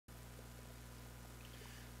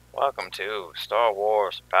Welcome to Star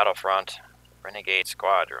Wars Battlefront Renegade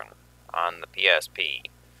Squadron on the PSP.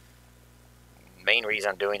 Main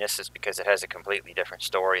reason I'm doing this is because it has a completely different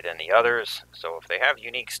story than the others, so if they have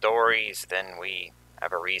unique stories, then we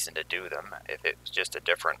have a reason to do them. If it was just a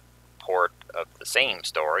different port of the same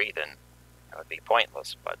story, then it would be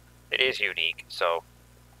pointless, but it is unique, so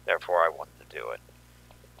therefore I wanted to do it.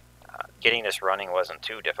 Getting this running wasn't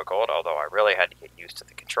too difficult, although I really had to get used to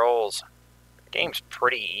the controls. The game's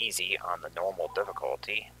pretty easy on the normal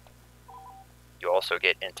difficulty. You also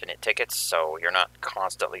get infinite tickets, so you're not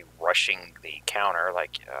constantly rushing the counter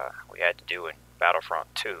like we had to do in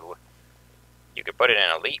Battlefront 2. You could put it in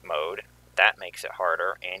elite mode, that makes it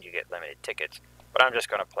harder, and you get limited tickets, but I'm just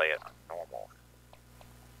going to play it on normal.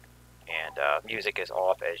 And music is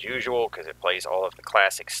off as usual because it plays all of the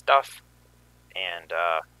classic stuff, and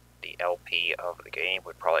the LP of the game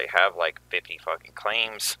would probably have like 50 fucking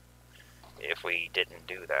claims if we didn't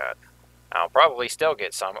do that. I'll probably still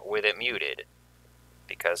get some with it muted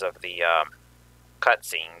because of the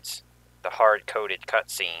cutscenes, the hard-coded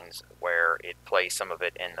cutscenes where it plays some of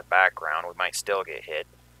it in the background. We might still get hit,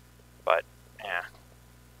 but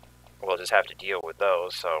we'll just have to deal with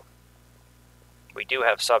those. So we do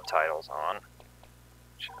have subtitles on,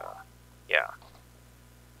 which, yeah.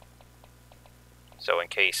 So in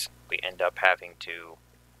case we end up having to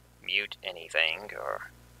mute anything,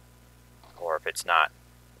 or if it's not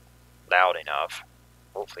loud enough,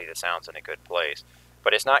 hopefully the sound's in a good place.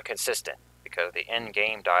 But it's not consistent because the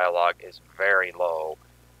in-game dialogue is very low.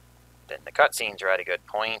 Then the cutscenes are at a good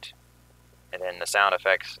point, and then the sound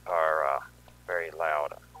effects are very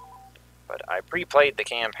loud. But I pre-played the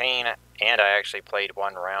campaign, and I actually played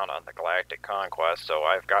one round on the Galactic Conquest, so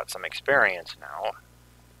I've got some experience now.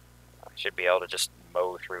 I should be able to just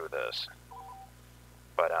mow through this.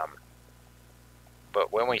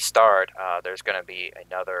 But when we start, there's going to be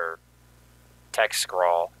another text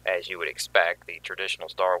scroll, as you would expect, the traditional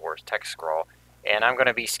Star Wars text scroll, and I'm going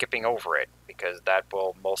to be skipping over it because that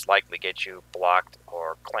will most likely get you blocked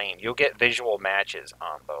or claimed. You'll get visual matches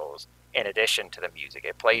on those in addition to the music.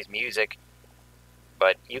 It plays music,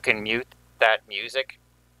 but you can mute that music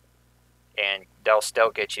and they'll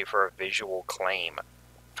still get you for a visual claim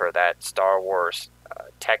for that Star Wars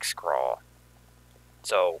text scroll.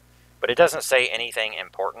 So, but it doesn't say anything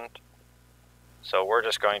important, so we're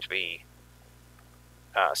just going to be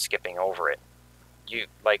skipping over it. You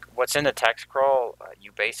like what's in the text scroll,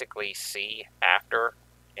 you basically see after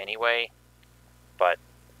anyway, but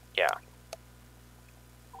yeah.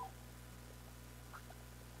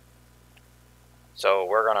 So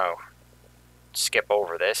we're gonna skip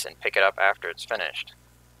over this and pick it up after it's finished.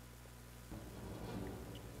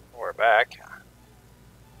 We're back.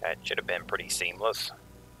 That should have been pretty seamless.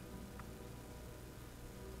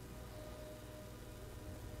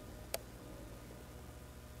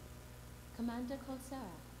 Commander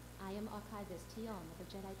Colsera, I am Archivist Tion of the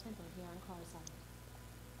Jedi Temple here on Coruscant.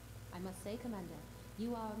 I must say, Commander,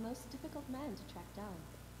 you are a most difficult man to track down.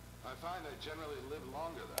 I find I generally live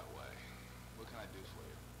longer that way. What can I do for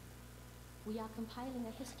you? We are compiling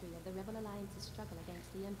a history of the Rebel Alliance's struggle against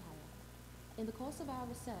the Empire. In the course of our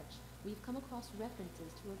research, we've come across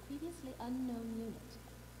references to a previously unknown unit.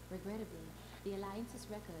 Regrettably, the Alliance's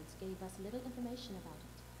records gave us little information about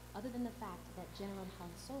it, other than the fact that General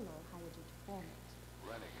Han Solo hired you to form it.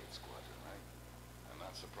 Renegade Squadron, right? I'm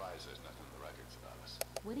not surprised there's nothing in the records about us.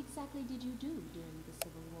 What exactly did you do during the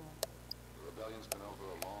Civil War? The rebellion's been over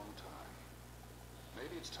a long time.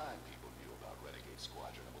 Maybe it's time people knew about Renegade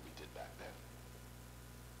Squadron and what we did back then.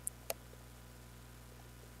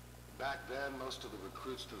 Back then, most of the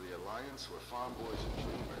recruits to the Alliance were farm boys and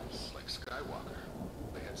dreamers, like Skywalker.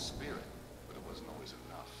 They had spirit, but it wasn't always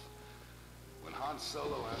enough. When Han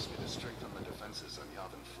Solo asked me to strengthen the defenses on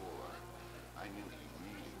Yavin 4, I knew he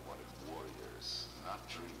really wanted warriors, not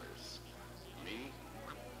dreamers. Me?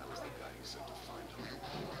 I was the guy he sent to find them.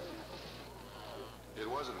 It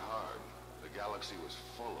wasn't hard. The galaxy was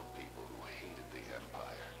full of people who hated the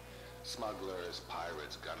Empire. Smugglers,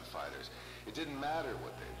 pirates, gunfighters. It didn't matter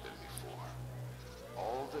what they'd been before.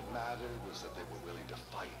 All that mattered was that they were willing to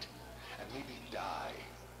fight, and maybe die,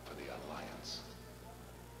 for the Alliance.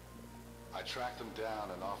 I tracked them down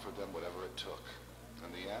and offered them whatever it took.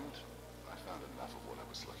 In the end, I found enough of what I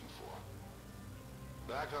was looking for.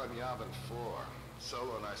 Back on Yavin 4,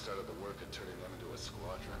 Solo and I started the work of turning them into a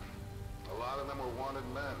squadron. A lot of them were wanted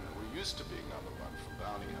men who were used to being on the run from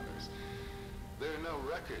bounty hunters. There are no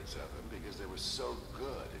records of them because they were so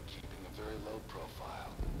good at keeping a very low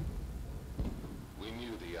profile. We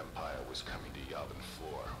knew the Empire was coming to Yavin 4.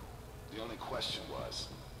 The only question was,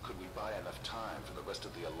 could we buy enough time for the rest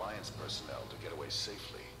of the Alliance personnel to get away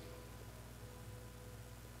safely?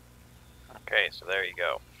 Okay, so there you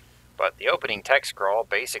go. But the opening text scroll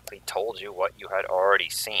basically told you what you had already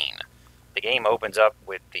seen. The game opens up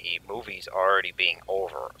with the movies already being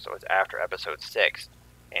over, so it's after episode 6,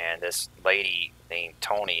 and this lady named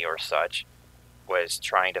Tony or such was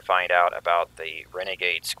trying to find out about the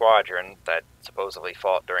Renegade Squadron that supposedly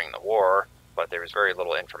fought during the war, but there was very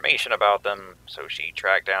little information about them, so she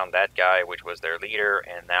tracked down that guy, which was their leader,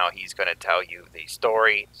 and now he's going to tell you the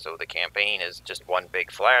story, so the campaign is just one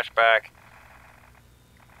big flashback.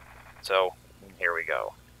 So, here we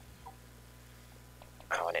go.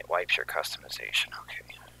 Oh, and it wipes your customization.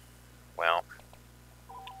 Okay. Well,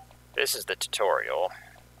 this is the tutorial,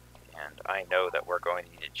 and I know that we're going to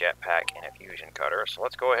need a jetpack and a fusion cutter, so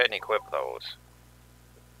let's go ahead and equip those.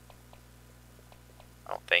 I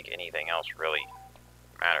don't think anything else really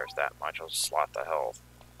matters that much. I'll just slot the health.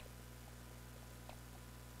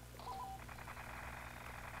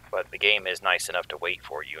 But the game is nice enough to wait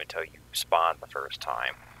for you until you spawn the first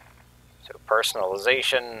time. So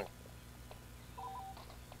personalization.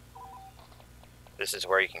 This is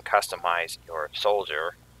where you can customize your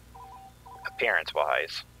soldier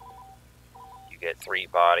appearance-wise. You get 3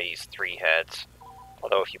 bodies, 3 heads.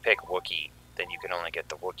 Although if you pick Wookiee, then you can only get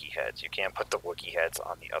the Wookiee heads. You can't put the Wookiee heads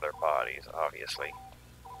on the other bodies, obviously.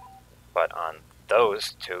 But on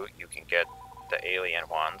those 2, you can get the alien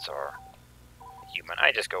ones or human.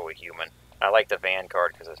 I just go with human. I like the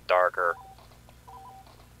Vanguard because it's darker.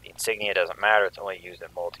 The insignia doesn't matter, it's only used in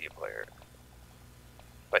multiplayer.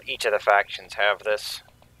 But each of the factions have this.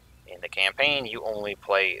 In the campaign, you only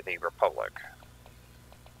play the Republic.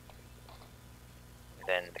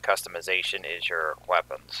 Then the customization is your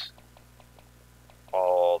weapons.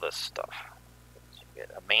 All this stuff. So you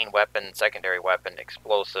get a main weapon, secondary weapon,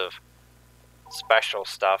 explosive, special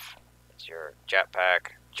stuff. It's your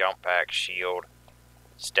jetpack, jump pack, shield,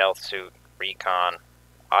 stealth suit, recon,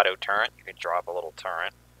 auto turret. You can drop a little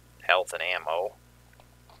turret, health and ammo.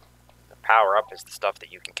 The power up is the stuff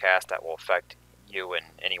that you can cast that will affect you and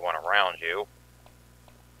anyone around you.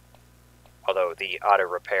 Although the auto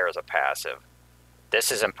repair is a passive.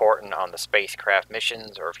 This is important on the spacecraft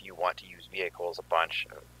missions, or if you want to use vehicles a bunch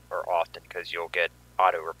or often, because you'll get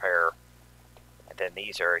auto repair. And then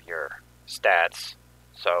these are your stats.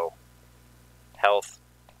 So health,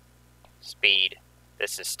 speed.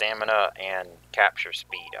 This is stamina and capture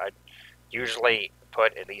speed. I usually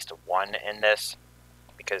put at least a 1 in this,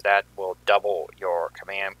 because that will double your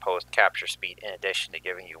command post capture speed in addition to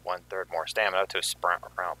giving you 1/3 more stamina to sprint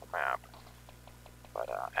around the map. But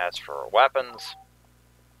as for weapons,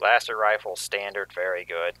 blaster rifle, standard, very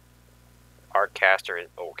good. Arc caster is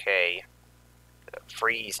okay. The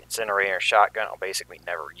freeze, incinerator, shotgun I'll basically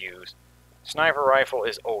never use. Sniper rifle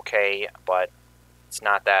is okay, but it's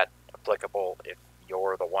not that applicable if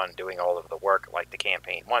you're the one doing all of the work like the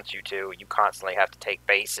campaign wants you to. You constantly have to take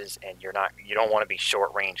bases, and you don't want to be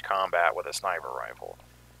short range combat with a sniper rifle.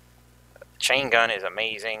 The chain gun is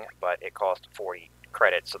amazing, but it costs 40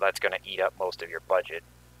 credits, so that's going to eat up most of your budget.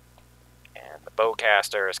 And the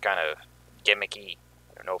bowcaster is kind of gimmicky.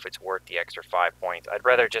 I don't know if it's worth the extra 5 points. I'd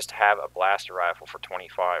rather just have a blaster rifle for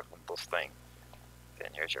 25 than this thing.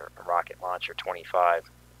 Then here's your rocket launcher, 25.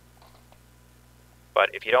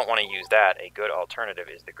 But if you don't want to use that, a good alternative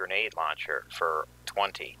is the grenade launcher for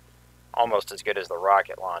 20. Almost as good as the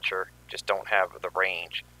rocket launcher, just don't have the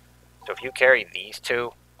range. So if you carry these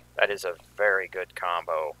 2, that is a very good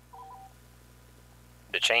combo.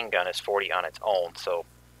 The chain gun is 40 on its own,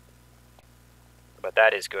 but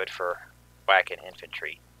that is good for whacking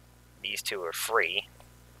infantry. These 2 are free,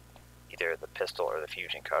 either the pistol or the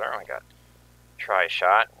fusion cutter. I got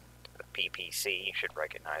tri-shot, the PPC, you should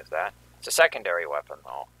recognize that. It's a secondary weapon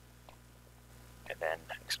though. And then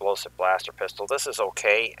explosive blaster pistol. This is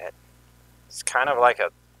okay. It's kind of like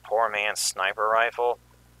a poor man's sniper rifle,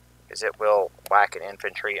 because it will whack an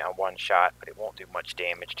infantry on 1 shot, but it won't do much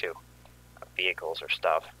damage to vehicles or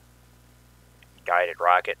stuff. Guided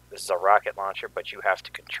rocket. This is a rocket launcher, but you have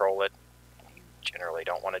to control it. You generally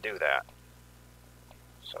don't want to do that.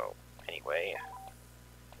 So anyway,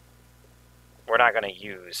 we're not going to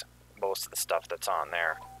use most of the stuff that's on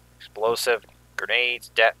there. Explosive,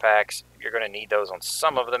 grenades, jetpacks, you're going to need those on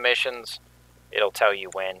some of the missions. It'll tell you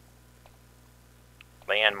when.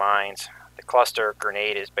 Landmines. The cluster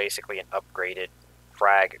grenade is basically an upgraded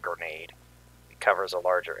frag grenade. It covers a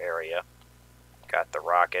larger area. Got the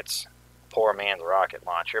rockets. Poor man's rocket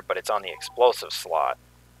launcher, but it's on the explosive slot.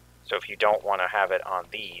 So if you don't want to have it on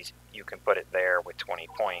these, you can put it there with 20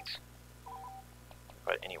 points.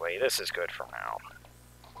 But anyway, this is good for now.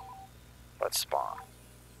 Let's spawn.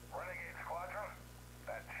 Renegade Squadron?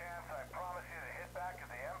 That chance I promised you to hit back at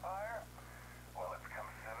the Empire? Well, it's come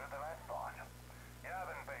sooner than I thought.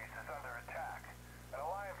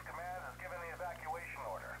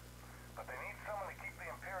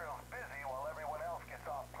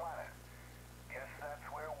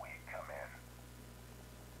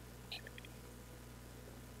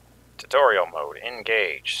 Tutorial mode.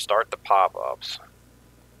 Engage. Start the pop-ups.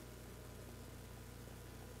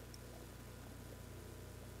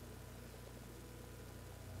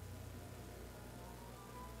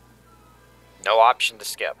 No option to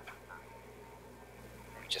skip.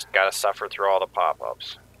 You just gotta suffer through all the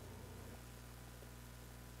pop-ups.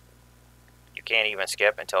 You can't even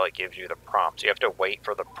skip until it gives you the prompt. So you have to wait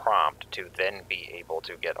for the prompt to then be able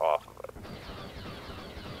to get off of it.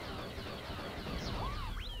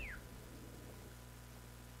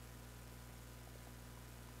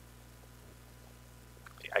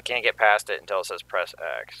 I can't get past it until it says press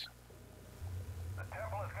X. The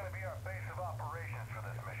temple is going to be our base of operations for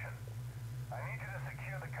this mission. I need you to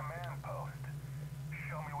secure the command post.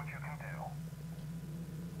 Show me what you can do.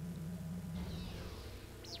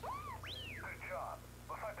 Good job.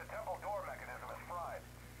 Looks like the temple door mechanism is fried.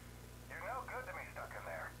 You're no good to me stuck in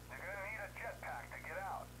there. You're going to need a jetpack to get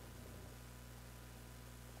out.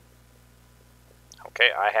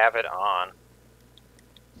 Okay, I have it on.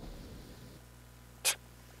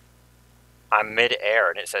 I'm mid-air,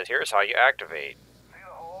 and it says, here's how you activate. See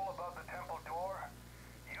the hole above the temple door?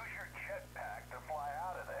 Use your jetpack to fly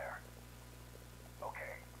out of there.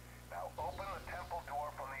 Okay, now open the temple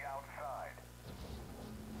door from the outside.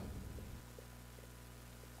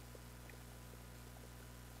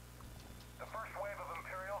 The first wave of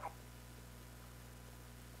Imperials will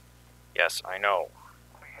Yes, I know.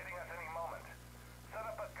 be hitting us any moment. Set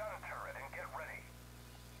up a gun turret and get ready.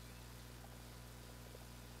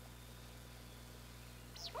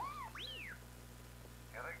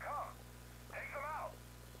 Here they come. Take them out.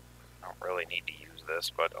 I don't really need to use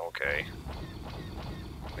this, but okay.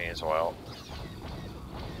 May as well.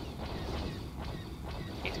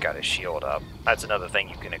 He's got his shield up. That's another thing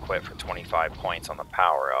you can equip for 25 points on the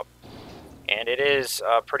power up. And it is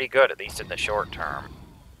pretty good, at least in the short term.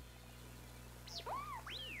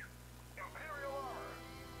 Imperial armor.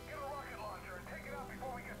 Get a rocket launcher and take it out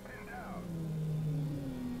before we get pinned down.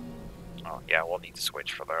 Oh, yeah, we'll need to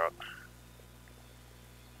switch for that.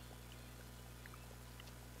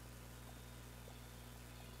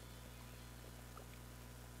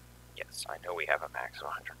 Yes, I know we have a max of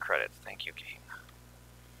 100 credits. Thank you, game.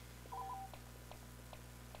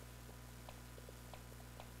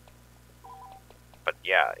 But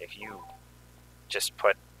yeah, if you just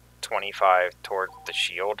put 25 toward the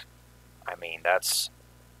shield, I mean, that's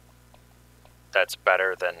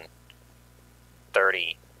better than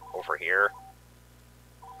 30 over here.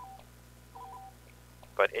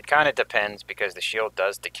 But it kind of depends, because the shield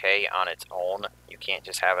does decay on its own. You can't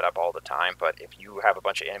just have it up all the time. But if you have a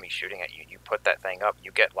bunch of enemies shooting at you, you put that thing up,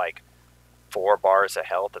 you get like 4 bars of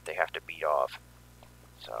health that they have to beat off.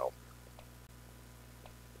 So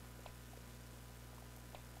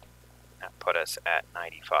that put us at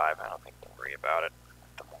 95. I don't think we'll worry about it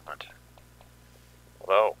at the moment.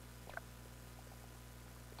 Although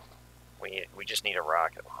we just need a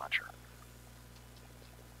rocket launcher.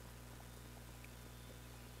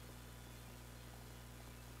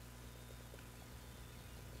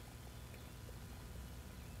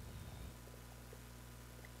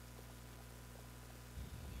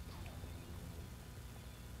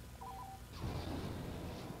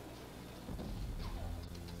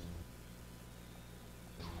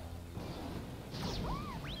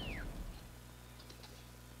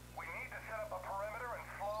 We need to set up a perimeter and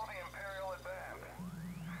slow the Imperial advance.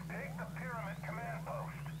 Take the pyramid command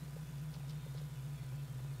post.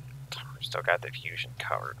 Still got the fusion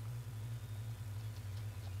covered.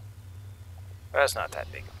 But that's not that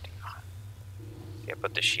big of a deal. Yeah,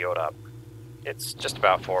 put the shield up. It's just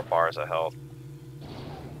about 4 bars of health.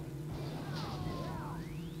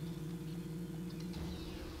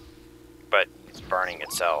 But it's burning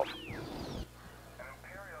itself. An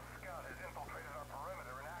Imperial scout has infiltrated our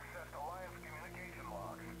perimeter and accessed Alliance communication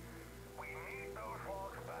logs. We need those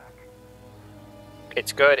logs back.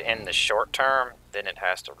 It's good in the short term, then it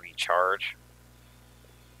has to recharge.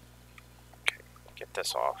 Okay, get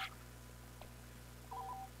this off.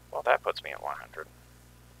 Well, that puts me at 100.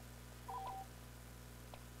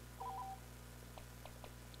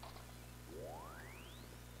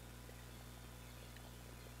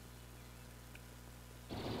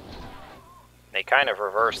 They kind of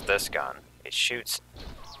reversed this gun. It shoots.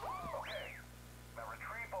 Okay. Now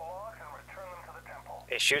retrieve the logs and return them to the temple.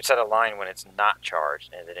 It shoots at a line when it's not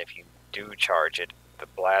charged, and then if you do charge it, the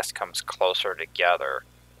blast comes closer together.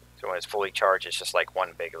 So when it's fully charged, it's just like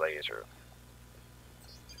one big laser.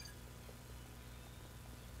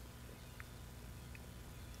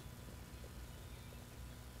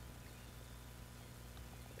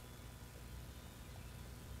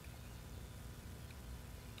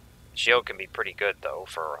 Shield can be pretty good though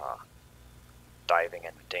for diving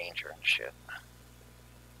into danger and shit.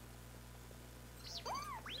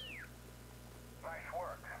 Nice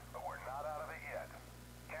work, but we're not out of it yet.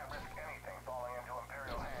 Can't risk anything falling into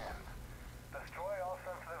Imperial hands. Destroy all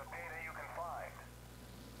sensitive data you can find.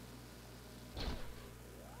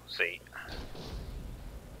 See.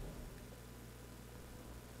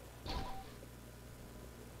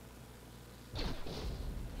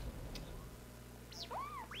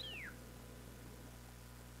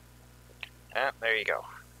 There you go.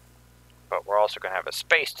 But we're also going to have a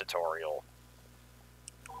space tutorial.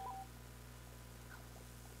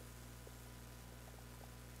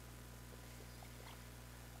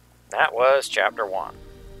 That was Chapter 1.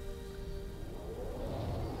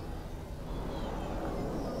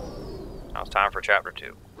 Now it's time for Chapter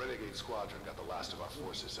 2. Renegade Squadron got the last of our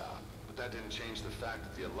forces out, but that didn't change the fact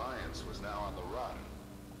that the Alliance was now on the run.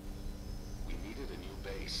 We needed a new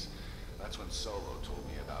base. That's when Solo told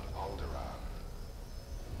me about Alderaan.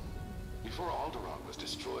 Before Alderaan was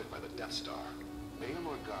destroyed by the Death Star, Bail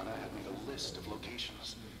Organa had made a list of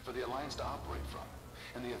locations for the Alliance to operate from,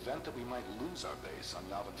 in the event that we might lose our base on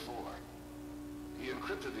Yavin 4. He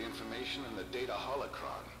encrypted the information in the data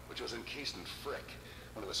holocron, which was encased in Frick,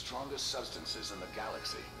 one of the strongest substances in the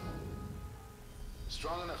galaxy.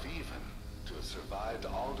 Strong enough even to have survived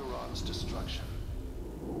Alderaan's destruction.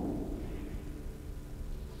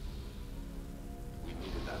 We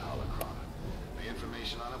needed that holocron. The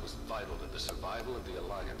information on it was vital to the survival of the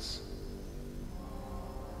Alliance.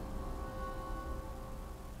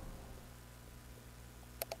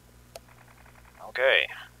 Okay.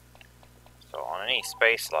 So on any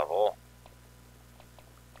space level,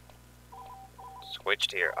 switch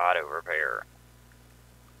to your auto repair.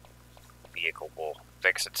 Vehicle will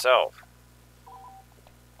fix itself.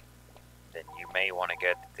 Then you may want to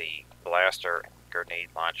get the blaster and grenade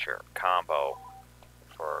launcher combo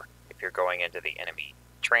for if you're going into the enemy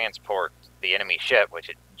transport, the enemy ship, which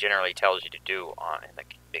it generally tells you to do on in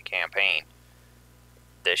the campaign.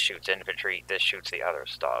 This shoots infantry, this shoots the other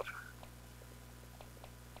stuff.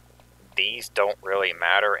 These don't really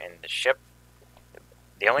matter in the ship.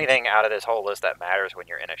 The only thing out of this whole list that matters when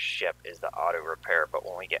you're in a ship is the auto repair, but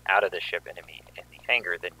when we get out of the ship in the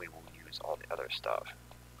hangar, then we will use all the other stuff.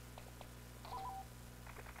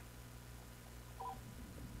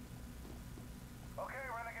 Okay,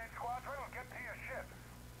 Renegade Squadron, get to your ship.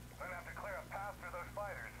 Gonna have to clear a path through those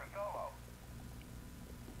fighters for Solo.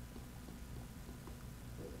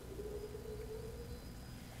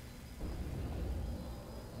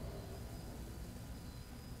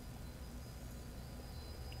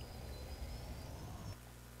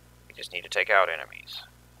 We just need to take out enemies.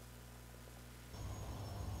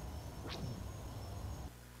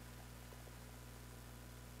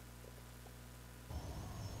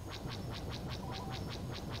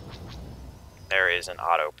 There is an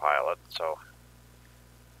autopilot, so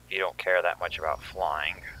you don't care that much about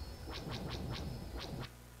flying.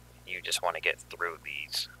 You just want to get through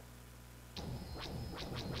these.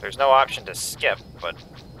 There's no option to skip, but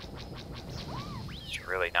it's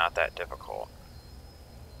really not that difficult.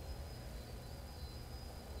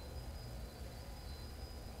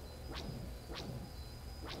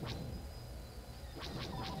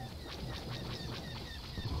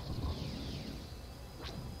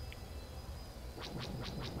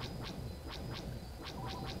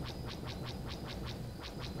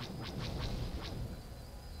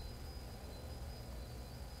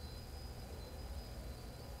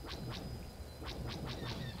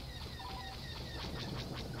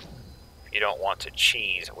 If you don't want to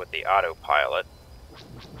cheese with the autopilot,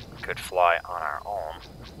 we could fly on our own.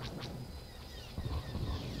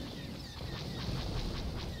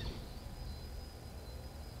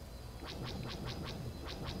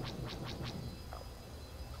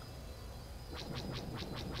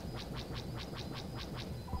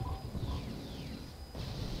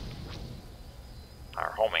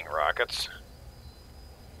 Our homing rockets.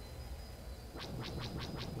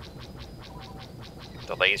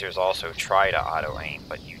 The lasers also try to auto-aim,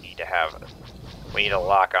 but you need to have... we need to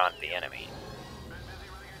lock on the enemy. Been busy,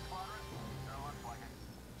 Renegade Squadron? Sure looks like it.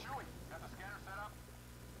 Chewie, got the scanner set up?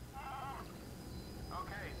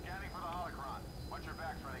 Okay, scanning for the holocron. Watch your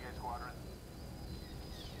backs, Renegade Squadron.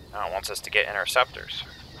 Now it wants us to get interceptors.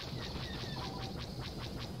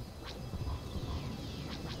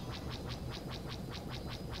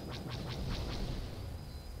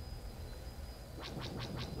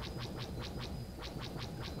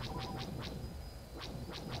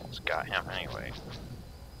 Got him anyway.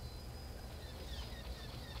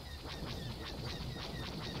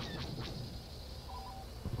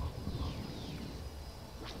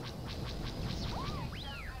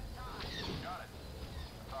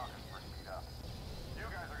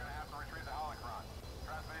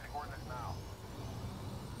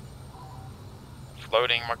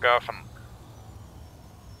 exploding MacGuffin.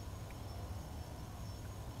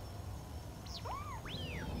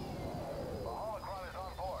 The holocron is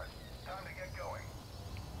on board. Time to get going.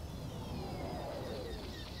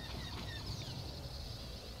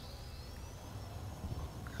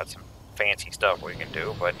 Got some fancy stuff we can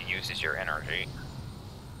do, but it uses your energy.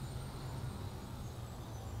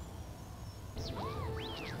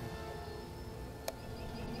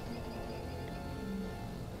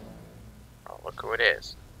 Oh, look who it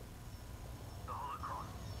is. The holocron.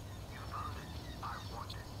 You found it. I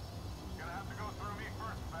want it. Gonna have to go through me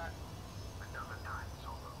first, Matt. Another time,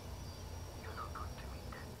 Solo. You're not good to me,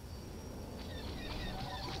 then.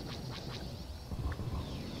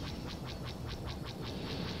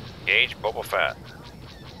 Gage Boba Fett.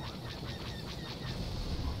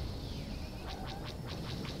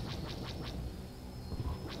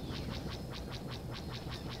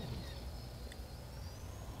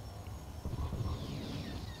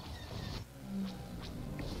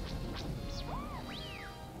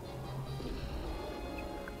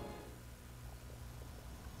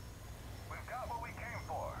 We've got what we came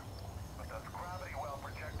for. But those gravity well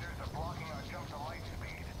projectors are blocking our jump to light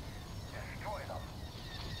speed. Destroy them.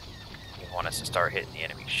 You want us to start hitting the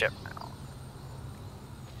enemy ship now.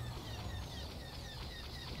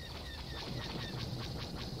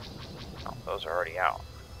 Oh, those are already out.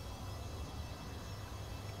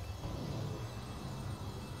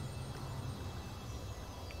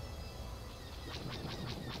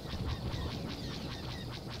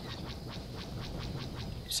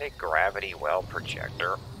 Did you say gravity well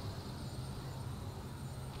projector?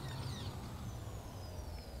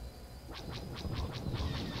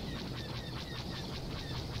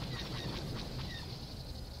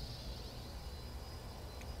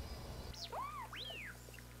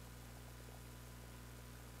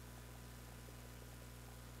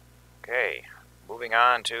 Okay, moving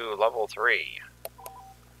on to level 3.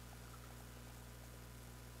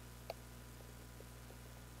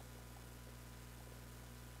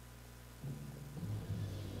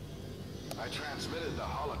 I transmitted the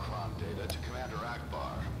holocron data to Commander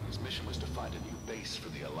Akbar. His mission was to find a new base for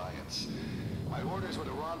the Alliance. My orders were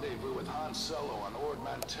to rendezvous with Han Solo on Ord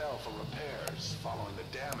Mantell for repairs, following the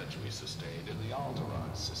damage we sustained in the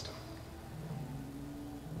Alderaan system.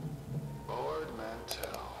 Ord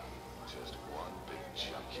Mantell. Just one big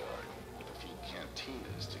junkyard, with a few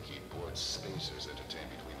cantinas to keep bored spacers entertained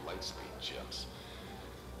between lightspeed jumps.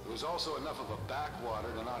 It was also enough of a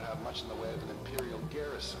backwater to not have much in the way of an Imperial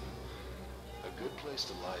garrison. A good place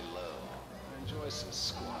to lie low and enjoy some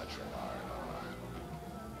squadron R&R.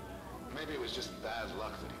 Maybe it was just bad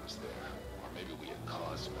luck that he was there, or maybe we had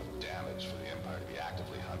caused enough damage for the Empire to be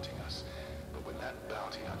actively hunting us. But when that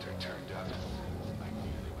bounty hunter turned up, I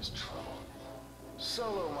knew there was trouble.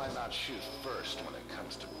 Solo might not shoot first when it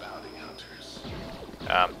comes to bounty hunters.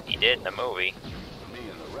 He did in the movie. Me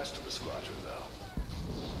and the rest of the squadron, though,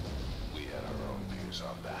 we had our own views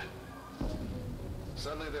on that.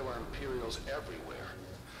 Suddenly there were Imperials everywhere.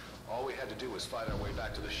 All we had to do was fight our way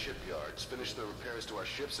back to the shipyards, finish the repairs to our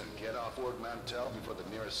ships, and get off Ord Mantell before the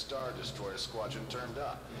nearest Star Destroyer squadron turned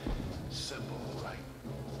up. Simple, right?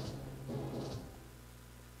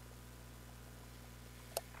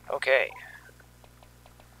 Okay.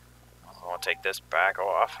 I'm gonna take this back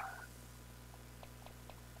off.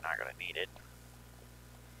 Not gonna need it.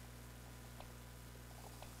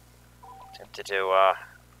 Tempted to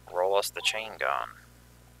roll us the chain gun.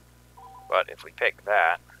 But if we pick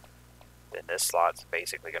that, then this slot's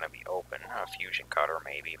basically going to be open. A fusion cutter,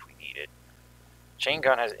 maybe, if we need it. Chain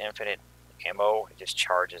gun has infinite ammo. It just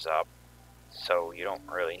charges up. So you don't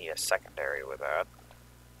really need a secondary with that.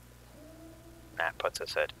 That puts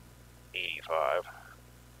us at 85.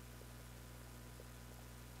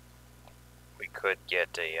 We could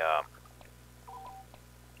get a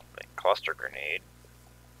cluster grenade.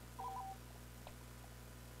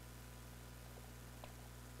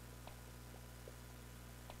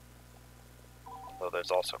 Though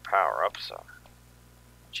there's also power-ups, so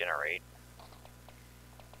generate.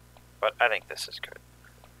 But I think this is good.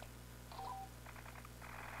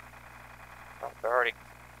 Oh, they're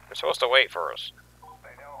supposed to wait for us.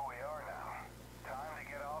 They know who we are now. Time to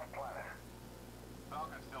get off planet.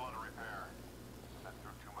 Falcon's still under repair. Been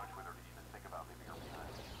through too much with her to even think about leaving her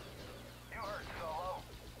behind. You heard, Solo.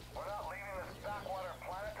 We're not leaving this backwater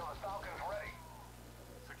planet till the Falcon's ready.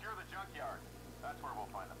 Secure the junkyard. That's where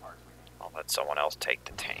we'll find the parts we need. I'll let someone else take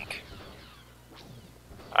the tank.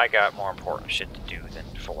 I got more important shit to do than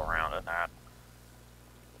fool around in that.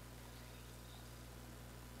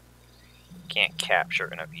 Can't capture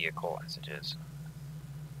in a vehicle as it is.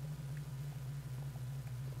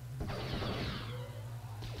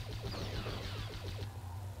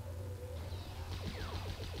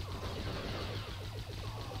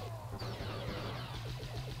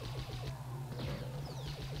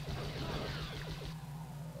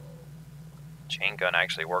 Chain gun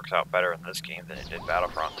actually works out better in this game than it did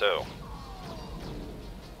Battlefront 2.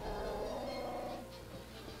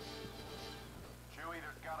 Chewie,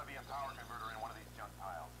 there's gotta be a power converter in one of these junk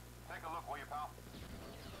piles. Take a look, will you, pal?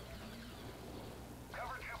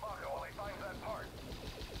 Cover Chewbacca while he finds that part.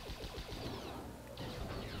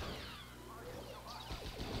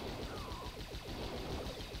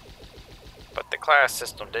 But the class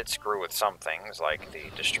system did screw with some things, like the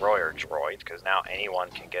destroyer droid, because now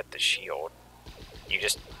anyone can get the shield.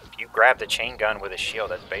 You grab the chain gun with a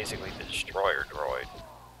shield, that's basically the destroyer droid.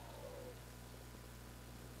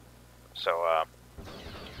 So,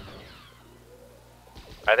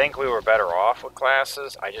 I think we were better off with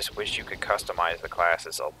classes. I just wish you could customize the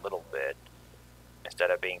classes a little bit, instead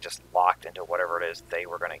of being just locked into whatever it is they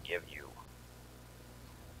were going to give you.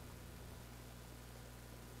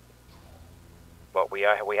 But we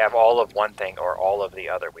have all of one thing or all of the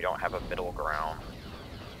other. We don't have a middle ground.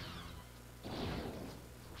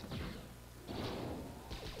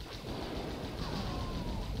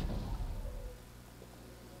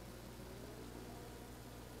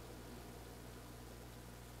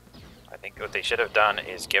 I think what they should have done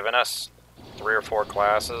is given us 3 or 4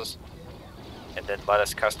 classes and then let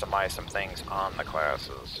us customize some things on the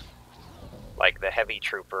classes. Like the heavy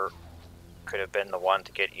trooper could have been the one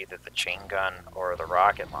to get either the chain gun or the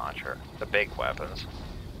rocket launcher, the big weapons.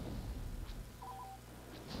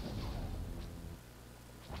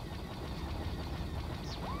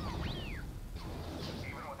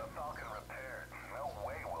 Even with the Falcon repaired, no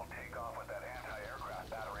way we'll take off with that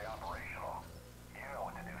anti-aircraft battery operational. You know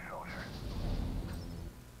what to do, soldier.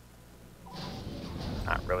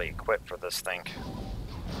 Not really equipped for this thing.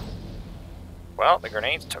 Well, the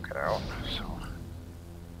grenades took it out, so...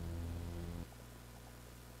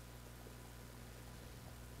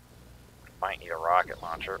 Might need a rocket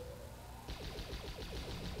launcher. It's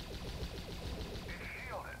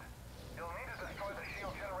shielded. You'll need to destroy the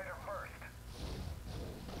shield generator first.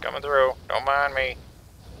 Coming through. Don't mind me.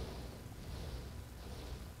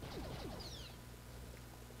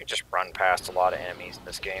 You just run past a lot of enemies in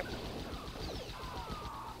this game.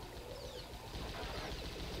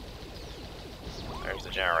 There's the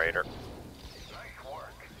generator. Nice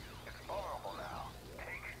work. It's vulnerable now.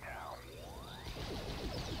 Take it down.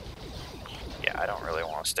 Yeah, I don't really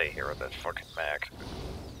want to stay here with that fucking mech.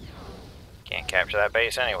 Can't capture that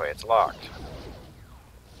base anyway, it's locked.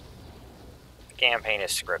 The campaign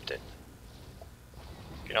is scripted.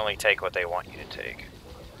 You can only take what they want you to take.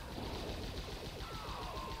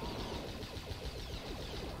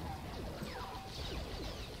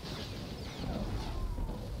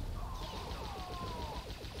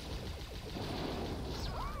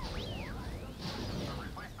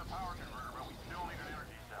 Replace the power converter, but we still need an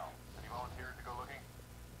energy cell. Any volunteers to go looking?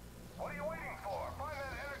 What are you waiting for? Find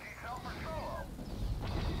that energy cell for Solo.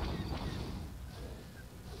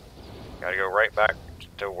 Gotta go right back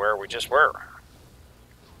to where we just were.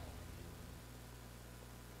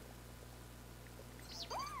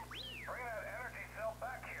 Bring that energy cell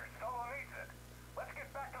back here. Solo needs it. Let's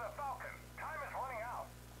get back to the Falcon. Time is running out.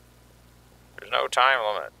 There's no time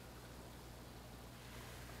limit.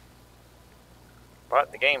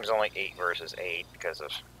 But the game's only 8 versus 8 because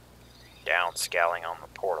of downscaling on the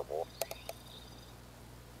portable.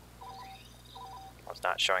 Well, it's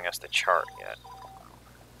not showing us the chart yet.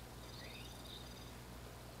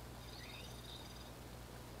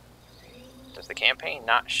 Does the campaign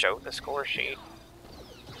not show the score sheet?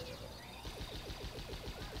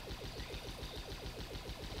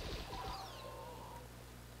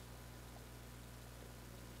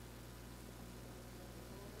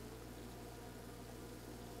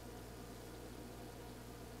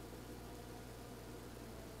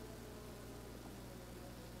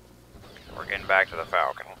 We're getting back to the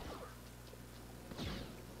Falcon.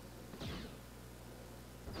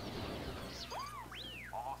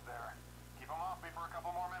 Almost there. Keep them off me for a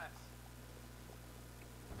couple more minutes.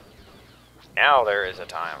 Now there is a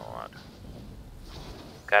time limit.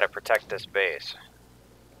 Gotta protect this base.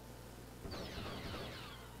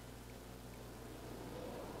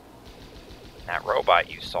 That robot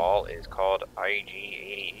you saw is called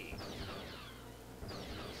IG-80.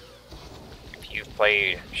 If you've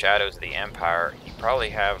played Shadows of the Empire, you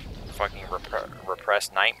probably have fucking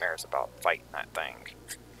repressed nightmares about fighting that thing.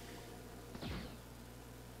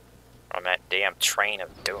 On that damn train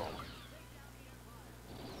of doom.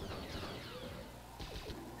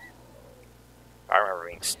 I remember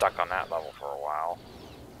being stuck on that level for a while.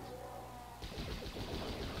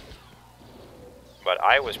 But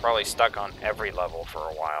I was probably stuck on every level for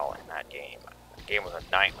a while in that game. The game was a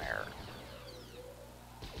nightmare.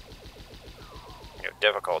 You know,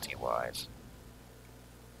 difficulty-wise.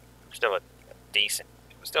 Still a decent,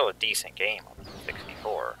 still a decent game on the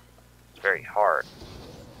 64. It's very hard.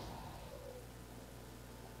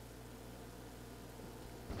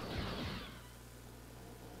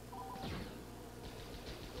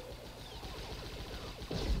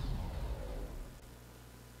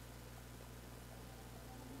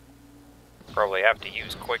 Probably have to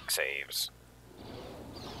use quick saves.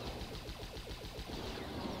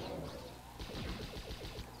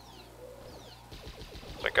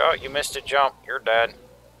 It's like, oh, you missed a jump. You're dead.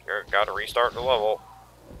 You're gotta restart the level.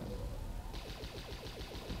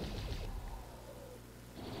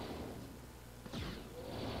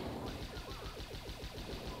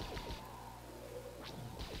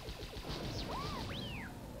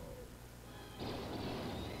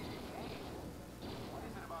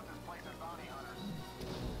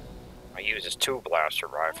 He uses 2 blaster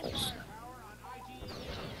rifles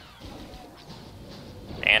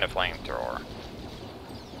and a flamethrower.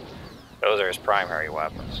 Those are his primary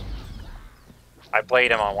weapons. I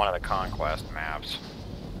played him on one of the Conquest maps.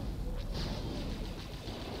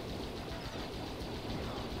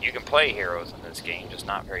 You can play heroes in this game, just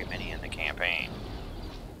not very many in the campaign.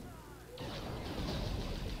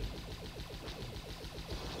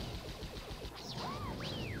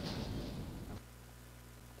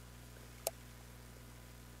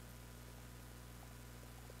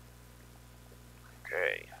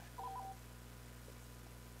 Okay.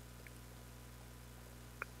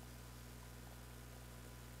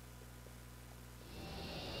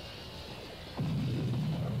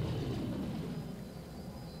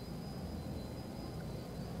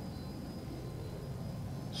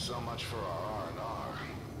 So much for our R&R.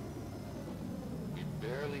 We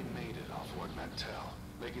barely made it off Fort Mantell,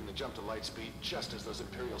 making the jump to lightspeed just as those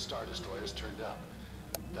Imperial Star Destroyers turned up.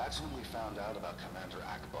 That's when we found out about Commander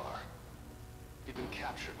Akbar. He'd been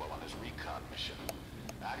captured while on his recon mission.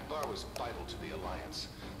 Akbar was vital to the Alliance,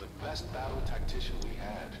 the best battle tactician we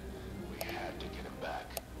had. We had to get him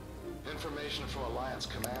back. Information from Alliance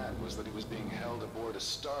Command was that he was being held aboard a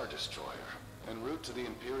Star Destroyer, en route to the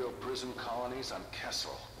Imperial prison colonies on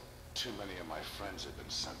Kessel. Too many of my friends had been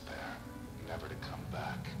sent there, never to come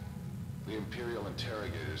back. The Imperial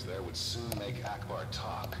interrogators there would soon make Akbar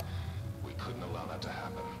talk. We couldn't allow that to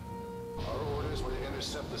happen. Our orders were to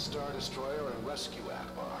intercept the Star Destroyer and rescue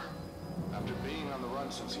Akbar. After being on the run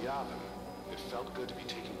since Yavin, it felt good to be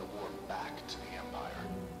taking the war back to the Empire.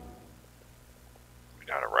 We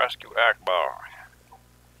gotta rescue Akbar.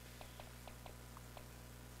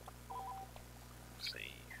 Let's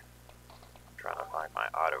see. I'm trying to find my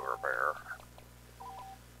auto repair.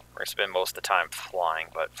 We're gonna spend most of the time flying,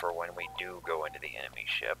 but for when we do go into the enemy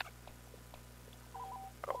ship.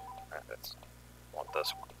 Oh, that's. I want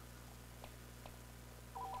this one.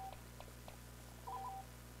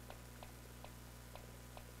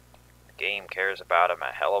 The game cares about him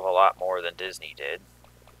a hell of a lot more than Disney did.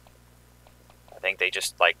 I think they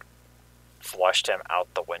just, like, flushed him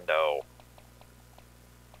out the window,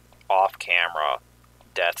 off camera,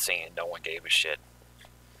 death scene, no one gave a shit.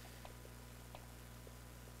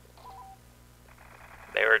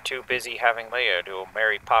 They were too busy having Leia do a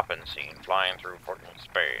Mary Poppins scene flying through fucking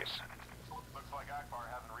space. Looks like Akbar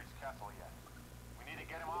hasn't reached Kessel yet. We need to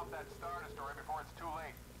get him off that Star Destroyer before it's too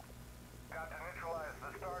late. Got to neutralize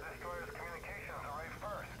the Star Destroyer's communications array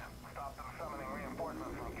first. Stop them summoning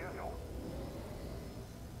reinforcements from Kessel.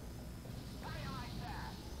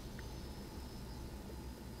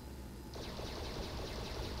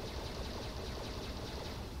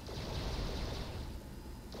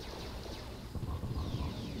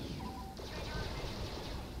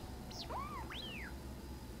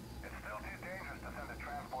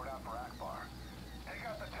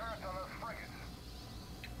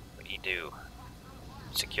 Do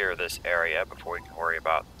secure this area before we can worry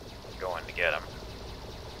about going to get them.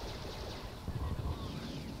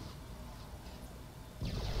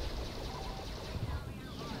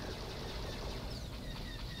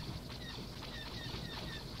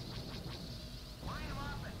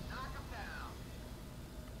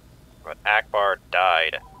 But Akbar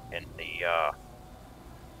died in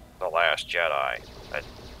the Last Jedi, that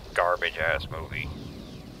garbage ass movie.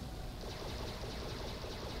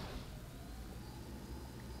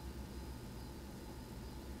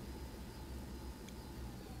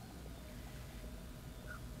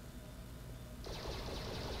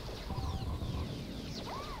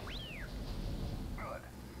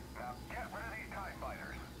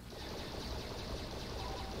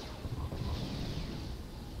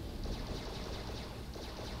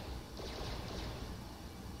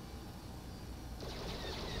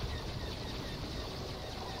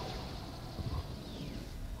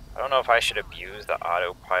 don't know if I should abuse the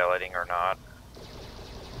autopiloting or not.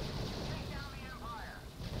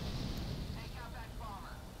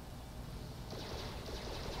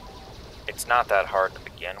 It's not that hard to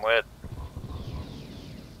begin with.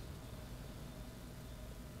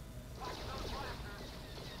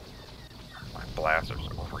 My blasters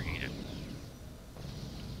are overheated.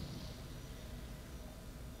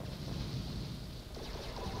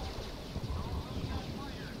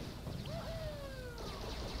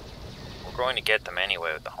 We're going to get them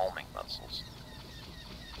anyway with the homing missiles.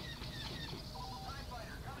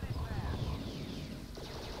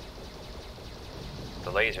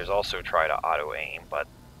 The lasers also try to auto-aim, but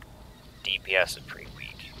DPS is pretty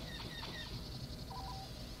weak.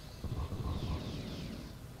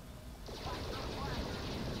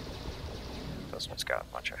 This one's got a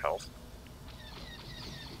bunch of health.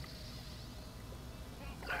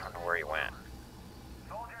 I don't know where he went.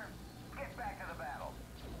 Soldier, get back to the battle.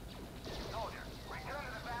 Soldier, return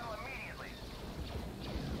to the battle immediately.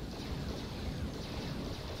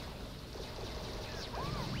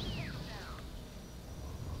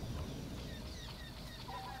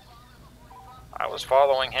 I was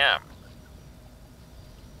following him.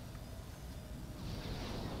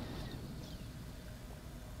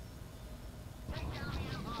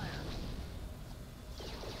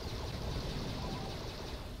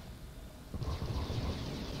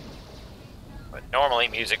 But normally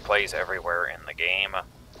music plays everywhere in the game.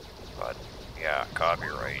 But yeah,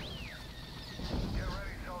 copyright. Get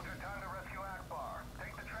ready, soldier. Time to rescue Akbar.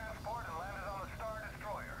 Take the transport and land it on the Star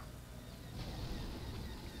Destroyer.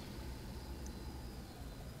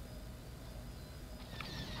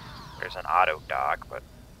 There's an auto dock, but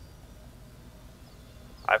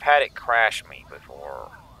I've had it crash me before.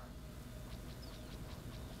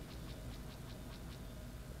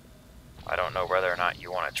 I don't know whether or not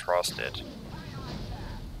you want to trust it.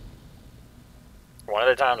 One of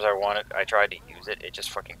the times I tried to use it, it just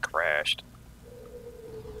fucking crashed.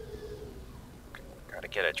 Gotta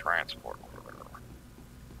get a transport order.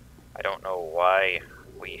 I don't know why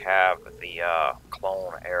we have the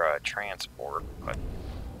clone era transport, but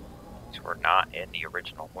these were not in the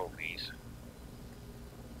original movies.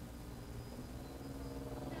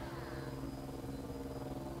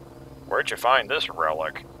 Where'd you find this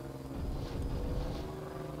relic?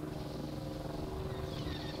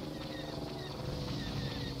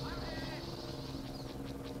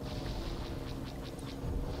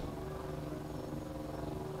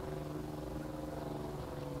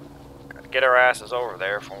 Gotta get our asses over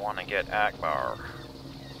there if we want to get Akbar.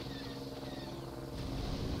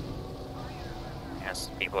 Yes,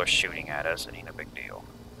 people are shooting at us, it ain't a big deal.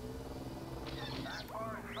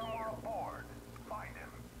 Akbar is somewhere aboard. Find him.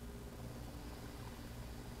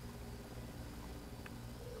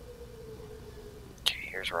 Okay,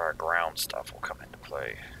 here's where our ground stuff will come into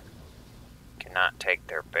play. Cannot take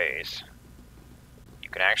their base. You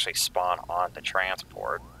can actually spawn on the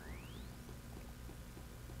transport.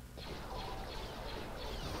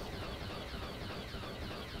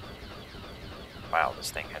 Wow,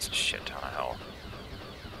 this thing has a shit ton of health.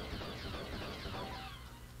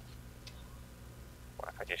 What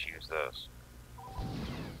if I just use this?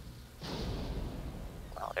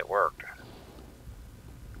 Well, it worked.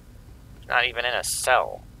 He's not even in a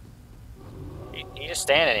cell. He's just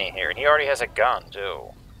standing in here, and he already has a gun, too.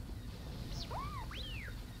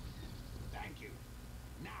 Thank you.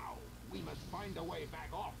 Now, we must find a way back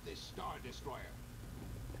off this Star Destroyer.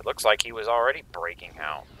 It looks like he was already breaking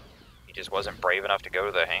out. He just wasn't brave enough to go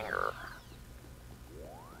to the hangar.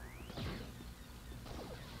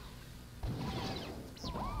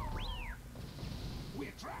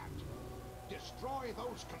 We're trapped. Destroy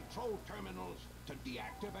those control terminals to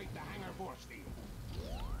deactivate the hangar force field.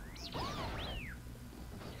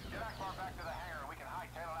 Get Akbar back to the hangar and we can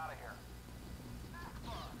hightail it out of here.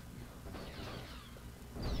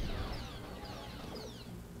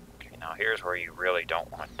 Okay, now here's where you really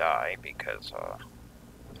don't want to die, because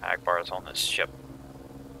Akbar's on this ship.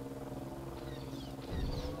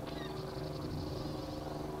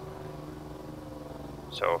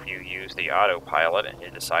 So if you use the autopilot and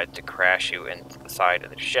it decides to crash you into the side of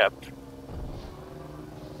the ship,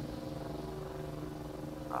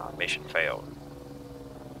 mission failed.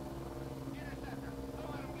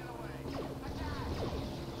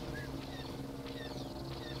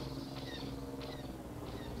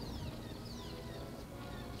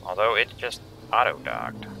 Although it just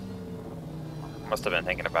auto-docked. Must have been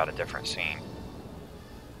thinking about a different scene.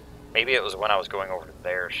 Maybe it was when I was going over to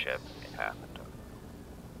their ship it happened.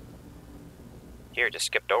 Here, just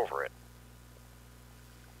skipped over it.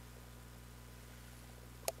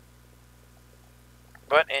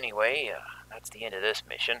 But anyway, that's the end of this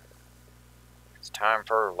mission. It's time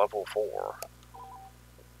for level 4.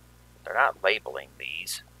 They're not labeling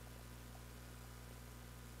these.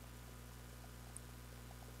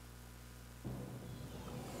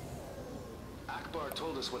 Akbar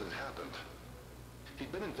told us what had happened.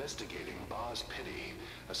 He'd been investigating Ba's Pity,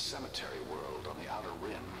 a cemetery world on the Outer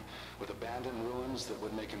Rim, with abandoned ruins that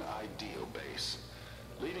would make an ideal base.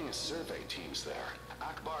 Leading his survey teams there,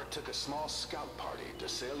 Akbar took a small scout party to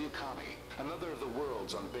Selyukami, another of the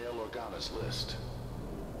worlds on Bail Organa's list.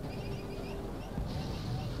 They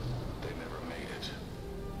never made it.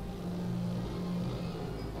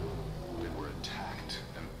 They were attacked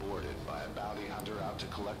and boarded by a bounty hunter out to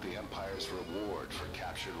collect the Empire's reward for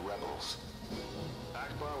captured rebels.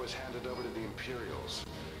 Akbar was handed over to the Imperials,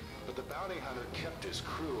 but the bounty hunter kept his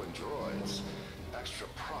crew and droids. Extra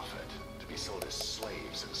profit to be sold as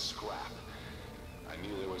slaves and scrap. I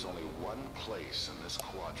knew there was only one place in this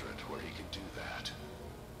quadrant where he could do that.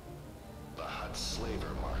 The Hutt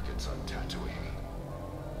slaver markets on Tatooine.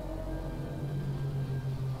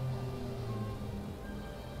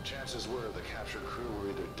 Chances were the captured crew were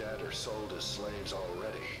either dead or sold as slaves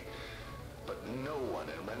already. But no one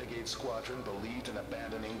in Renegade Squadron believed in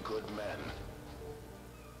abandoning good men.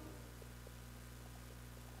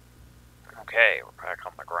 Okay, we're back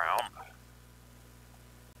on the ground.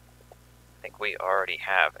 I think we already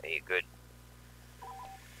have a good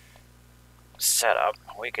setup.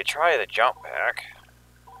 We could try the jump pack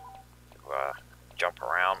to jump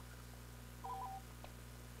around.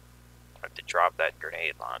 Have to drop that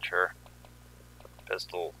grenade launcher.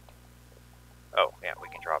 Pistol. Oh, yeah, we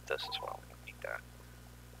can drop this as well. We don't need that.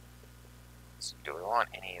 So do we want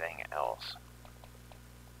anything else?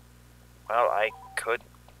 Well, I could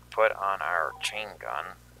put on our chain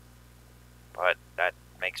gun, but that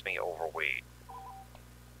makes me overweight.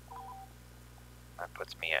 That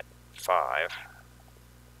puts me at 5.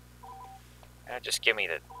 And just give me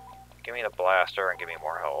the blaster and give me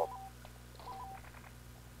more health.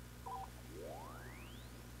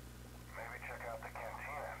 Maybe check out the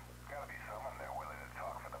cantina. Gotta be someone there willing to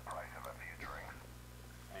talk for the price of a few drinks.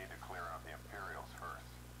 Need to clear out the Imperials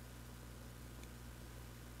first.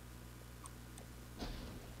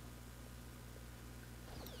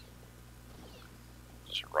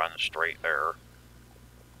 Just run straight there.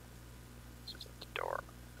 This is the door.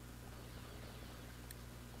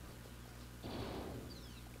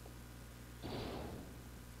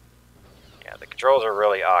 Yeah, the controls are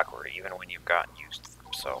really awkward, even when you've gotten used to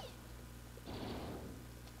them, so.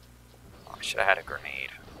 Oh, I should have had a grenade.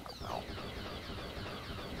 Oh,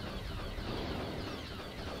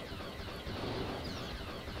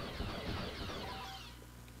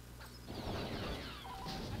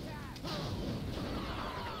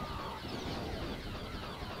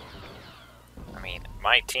 I mean,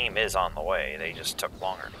 my team is on the way. They just took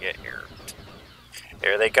longer to get here.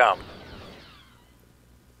 Here they come.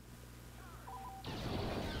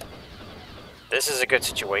 This is a good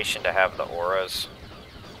situation to have the auras.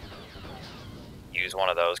 Use one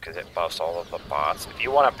of those because it buffs all of the bots. If you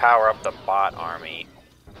want to power up the bot army,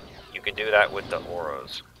 you can do that with the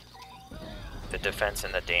auras. The defense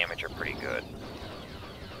and the damage are pretty good.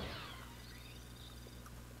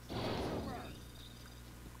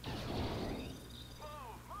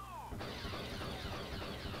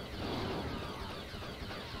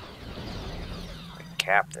 We can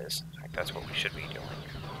cap this. In fact, that's what we should be doing.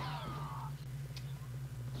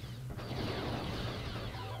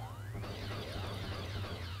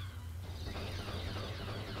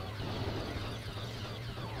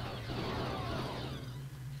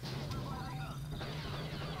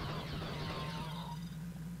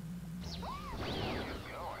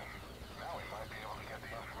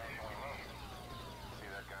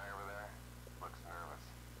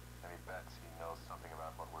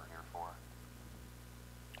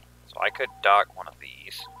 So I could dock one of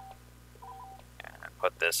these and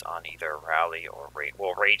put this on either Rally or Rage.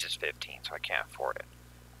 Well, Rage is 15, so I can't afford it.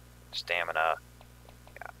 Stamina,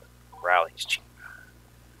 yeah, Rally's cheap.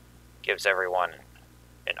 Gives everyone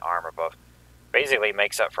an armor buff. Basically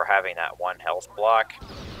makes up for having that 1 health block,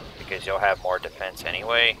 because you'll have more defense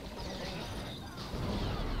anyway.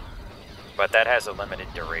 But that has a limited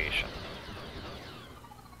duration.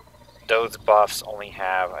 Those buffs only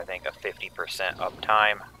have, I think, a 50%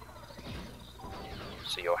 uptime.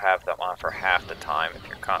 So you'll have them on for half the time if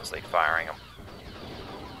you're constantly firing them.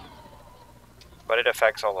 But it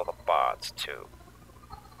affects all of the bots too.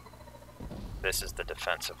 This is the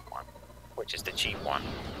defensive one, which is the cheap one.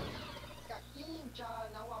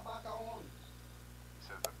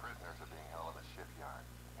 Says the prisoners are being held in the shipyard.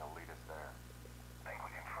 He'll lead us there. Think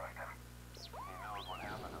we can trust him? He knows what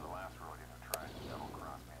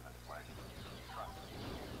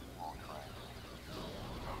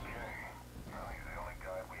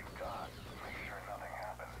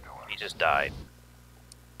just died.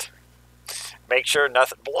 Make sure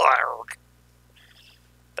nothing...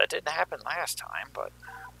 That didn't happen last time, but...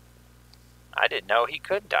 I didn't know he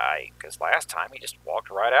could die, because last time he just walked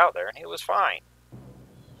right out there and he was fine.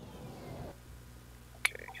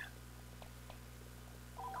 Okay.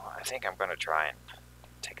 Well, I think I'm going to try and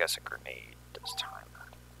take us a grenade this time.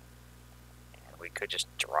 And we could just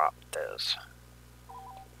drop this.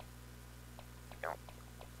 We don't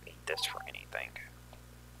need this for anything.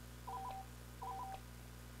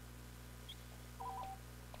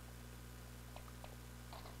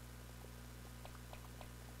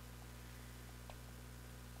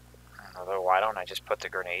 Although, why don't I just put the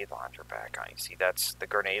grenade launcher back on? You see, that's the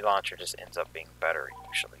grenade launcher just ends up being better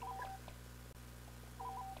usually.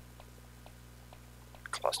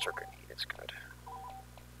 Cluster grenade is good.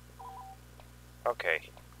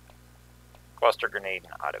 Okay. Cluster grenade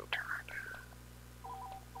and auto turn.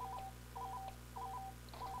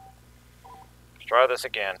 Let's try this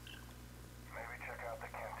again. Maybe check out the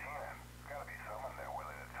cantina. Gotta be someone there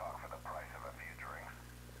willing to talk for the price of a few drinks.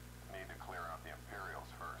 Need to clear out the Imperials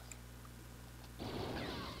first.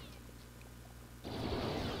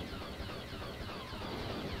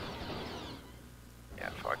 Yeah,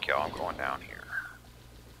 fuck y'all, I'm going down here.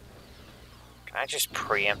 Can I just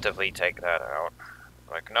preemptively take that out?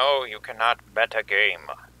 Like, no, you cannot meta game.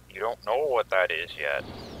 You don't know what that is yet.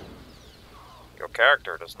 Your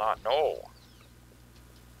character does not know.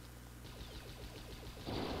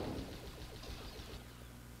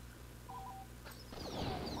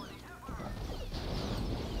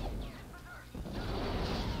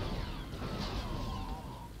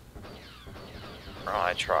 Well,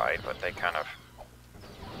 I tried, but they kind of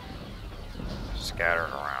scattered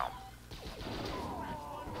around.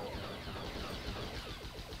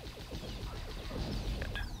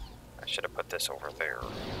 I should have put this over there.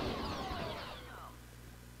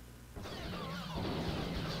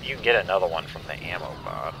 You can get another one from the ammo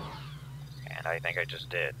bot. And I think I just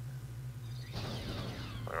did.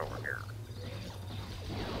 Put it over here.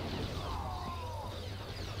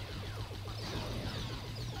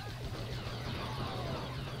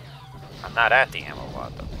 I'm not at the ammo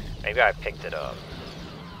bot though. Maybe I picked it up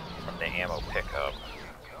from the ammo pickup.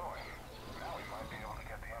 Now we might be able to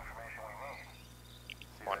get the information we need.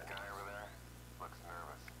 See that guy over there? Looks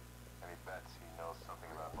nervous. And he bets he knows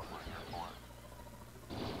something about what we're here for.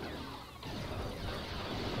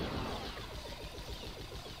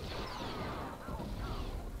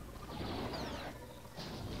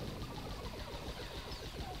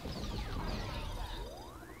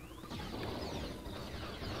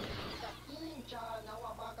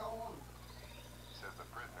 Says the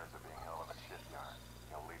prisoners are being held in a shipyard.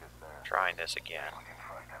 He'll lead us there. Trying this again.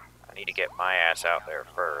 I need to get my ass out there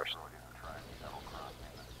first.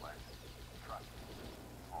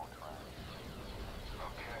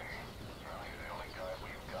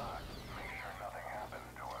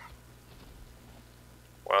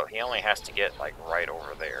 Well, he only has to get like right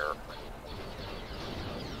over there.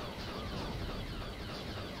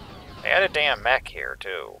 They had a damn mech here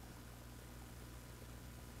too.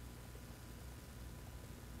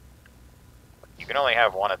 You can only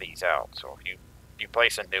have one of these out, so if you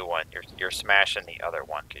place a new one, you're smashing the other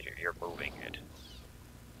one because you're moving it.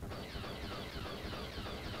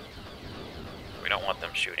 We don't want them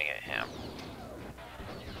shooting at him.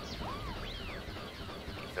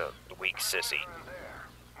 He's a weak sissy.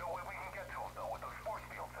 No way we can get to him though with those force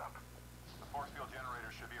fields up. The force field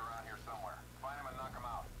generator should be around here somewhere. Find him and knock him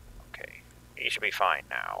out. Okay, he should be fine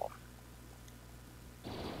now.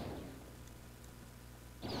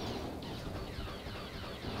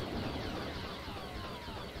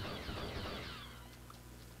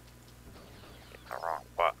 The wrong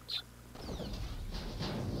buttons.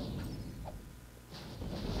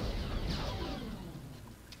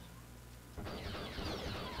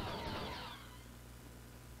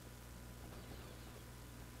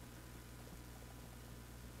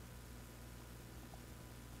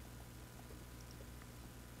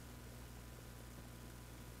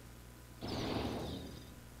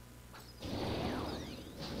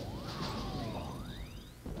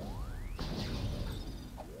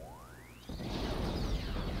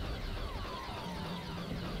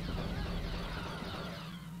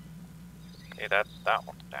 Okay, that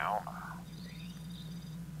one's down.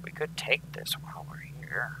 We could take this while we're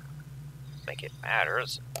here. I think it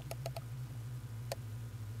matters.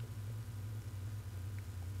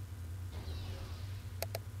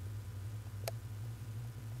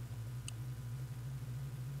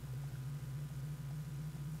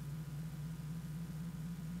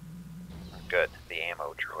 Good, the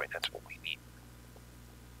ammo droid, that's what we need.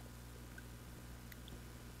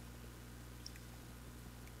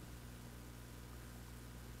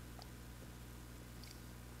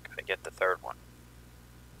 get the third one.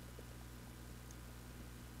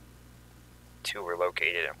 2 were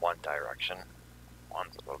located in one direction.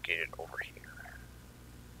 1's located over here.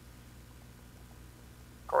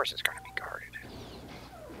 Of course it's going to be guarded.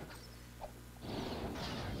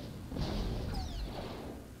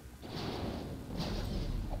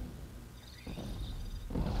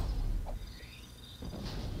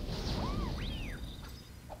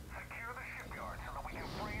 Secure the shipyard so that we can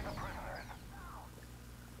free the prisoners.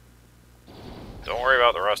 Don't worry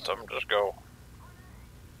about the rest of them, just go.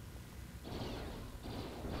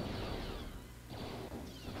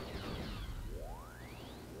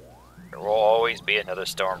 There will always be another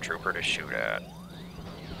stormtrooper to shoot at.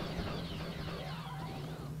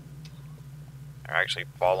 They're actually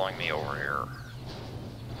following me over here.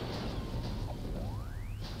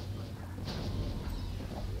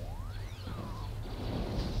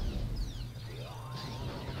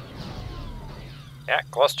 Yeah,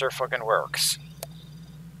 cluster fucking works.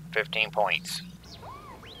 15 points.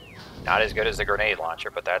 Not as good as the grenade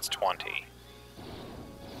launcher, but that's 20.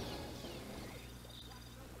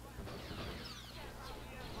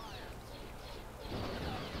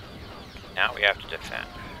 Now we have to defend.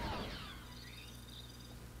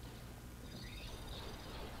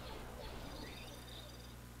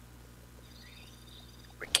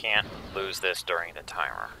 We can't lose this during the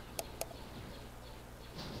timer.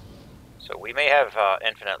 So we may have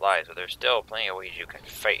infinite lives, but there's still plenty of ways you can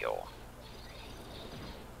fail.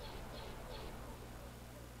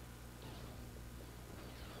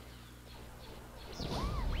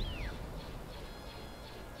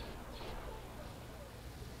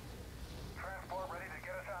 Transport ready to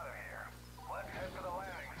get us out of here. Let's head for the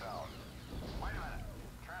landing zone. Wait a minute.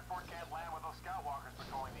 Transport can't land with those scout walkers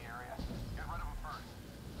patrolling the area. Get rid of them first.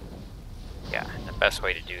 Yeah, and the best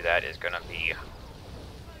way to do that is going to be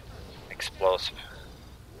explosive.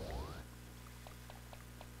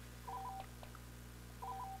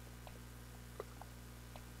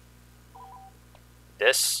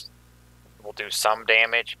 This will do some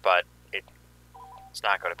damage, but it's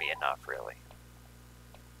not going to be enough, really.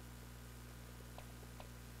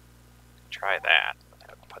 Try that.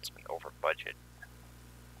 That puts me over budget.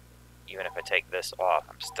 Even if I take this off,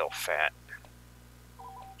 I'm still fat.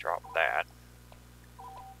 Drop that.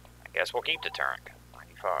 I guess we'll keep the turn.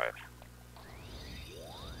 95.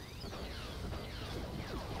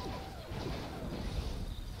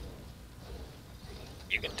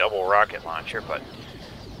 You can double rocket launcher, but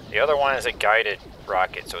the other one is a guided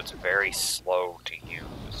rocket, so it's very slow to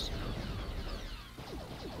use.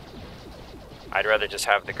 I'd rather just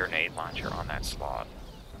have the grenade launcher on that slot.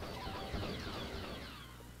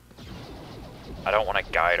 I don't want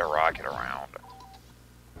to guide a rocket around.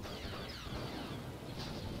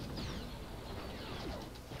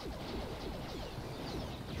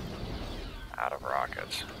 Out of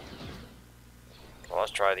rockets. Well,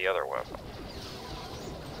 let's try the other weapon.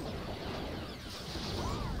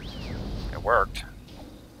 It worked.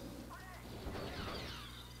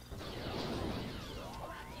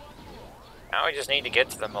 Now we just need to get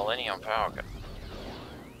to the Millennium Falcon.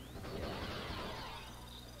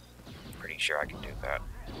 Pretty sure I can do that.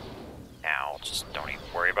 Now, just don't even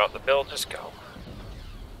worry about the build, just go.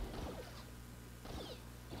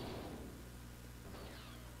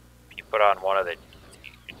 If you put on one of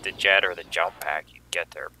the jet or the jump pack, you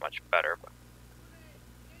get there much better, but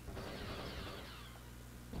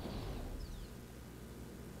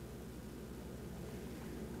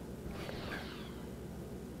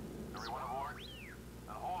Everyone aboard?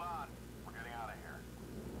 Now hold on. We're getting out of here.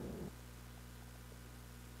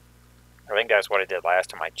 I think that's what I did last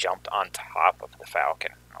time. I jumped on top of the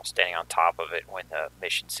Falcon. I was standing on top of it when the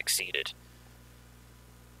mission succeeded.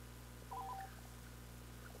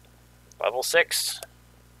 Level 6.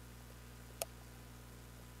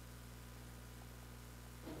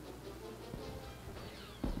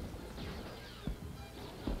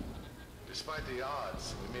 Despite the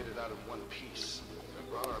odds, we made it out in one piece and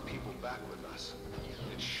brought our people back with us.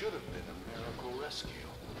 It should have been a miracle rescue.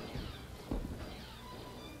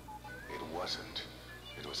 It wasn't.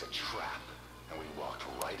 It was a trap, and we walked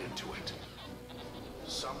right into it.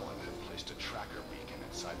 Someone had placed a tracker beacon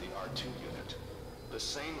inside the R2 unit. The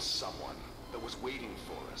same someone that was waiting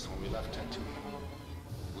for us when we left Tatooine.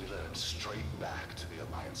 We led him straight back to the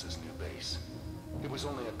Alliance's new base. It was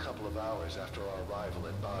only a couple of hours after our arrival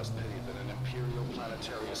at Baz Pity that an Imperial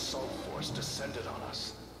planetary assault force descended on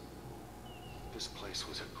us. This place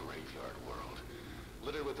was a graveyard world,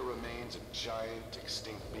 littered with the remains of giant,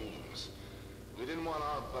 extinct beings. We didn't want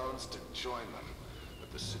our bones to join them,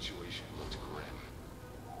 but the situation looked grim.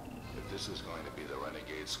 If this was going to be the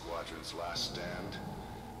Renegade Squadron's last stand,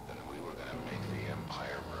 then it make the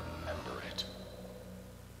Empire remember it.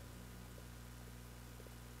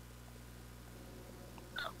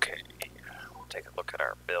 Okay, we'll take a look at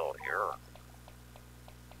our build here.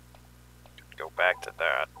 Go back to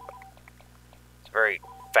that. It's a very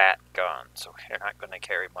fat gun, so you're not going to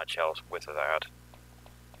carry much else with that.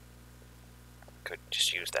 Could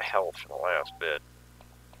just use the health for the last bit.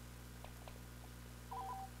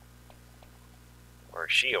 Or a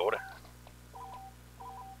shield.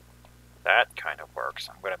 That kind of works.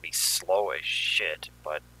 I'm going to be slow as shit,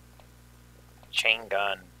 but chain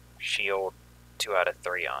gun, shield, 2 out of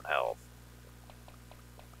 3 on health.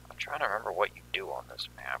 I'm trying to remember what you do on this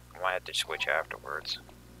map. I might have to switch afterwards.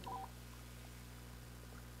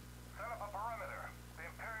 Set up a perimeter. The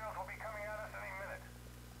Imperials will be coming at us any minute.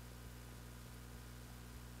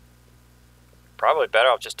 Probably better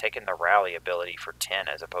off just taking the rally ability for 10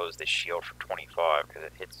 as opposed to shield for 25, because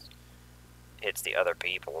it hits the other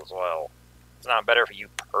people as well. It's not better for you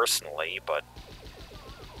personally, but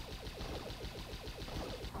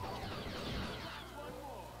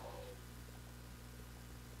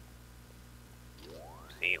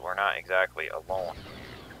see, we're not exactly alone.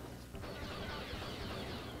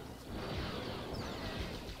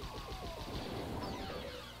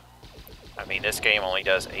 I mean, this game only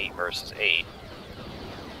does 8 versus 8.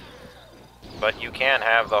 But you can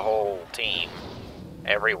have the whole team,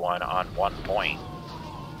 everyone on one point.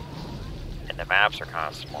 And the maps are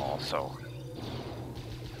kind of small, so...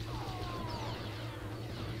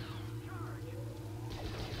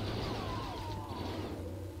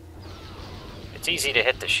 It's easy to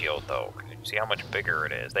hit the shield, though. See how much bigger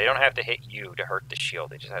it is. They don't have to hit you to hurt the shield,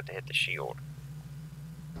 they just have to hit the shield.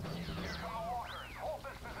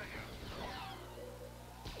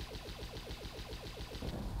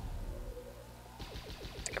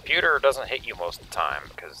 The computer doesn't hit you most of the time,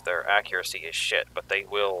 because their accuracy is shit, but they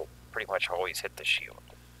will pretty much always hit the shield.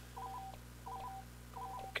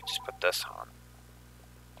 You could just put this on.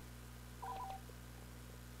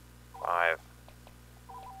 5,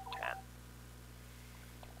 10.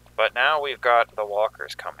 But now we've got the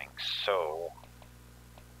walkers coming, so...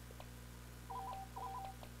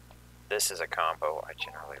 This is a combo I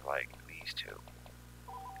generally like, these two.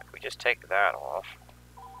 If we just take that off,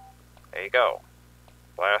 there you go.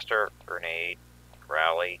 Blaster, grenade,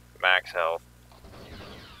 rally, max health.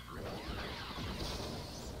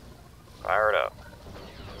 Fire it up.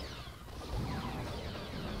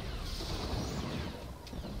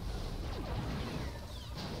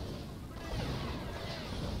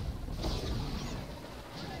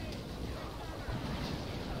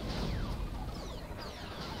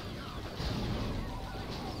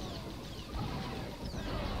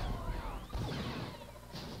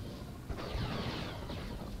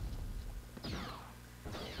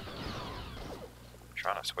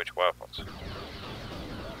 Trying to switch weapons.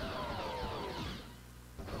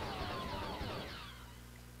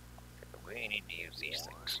 We need to use these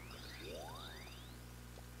things.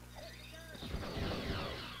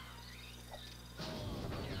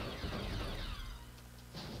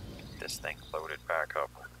 Get this thing loaded back up.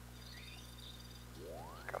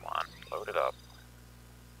 Come on, load it up.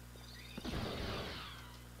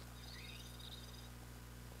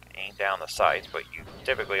 Aim down the sights, but you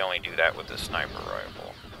typically only do that with the sniper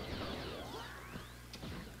rifle.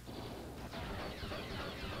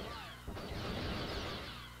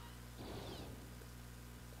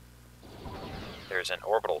 There's an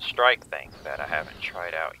orbital strike thing that I haven't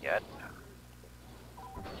tried out yet.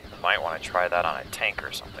 Might want to try that on a tank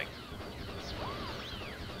or something. It's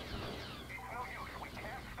no use. We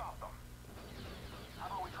can't stop them. How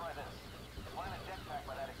about we try this? Line a jetpack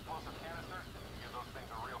by that explosive canister. Give those things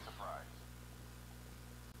a real surprise.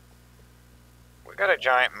 We got a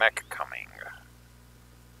giant mech coming.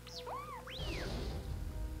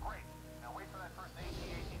 Great. Now wait for that first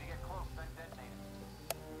AT-AT to get close, then detonate it.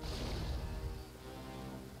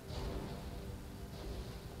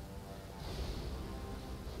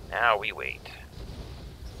 Now we wait.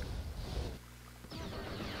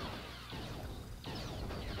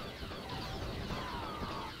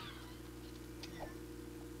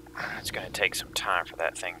 It's going to take some time for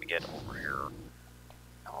that thing to get over here.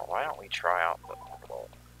 Oh, why don't we try out the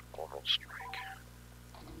orbital strike?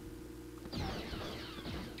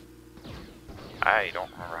 I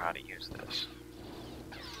don't remember how to use this.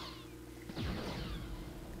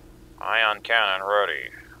 Ion cannon ready.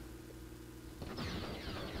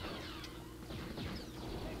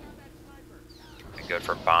 Be good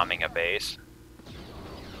for bombing a base.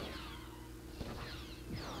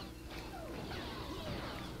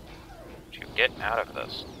 You get out of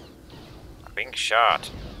this. I'm being shot.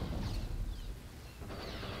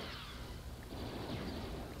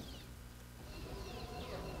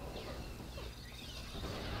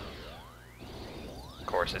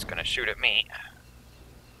 course, is going to shoot at me.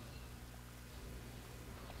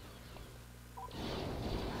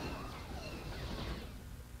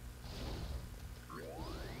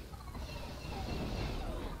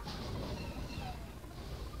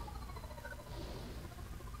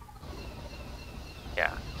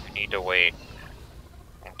 Yeah, you need to wait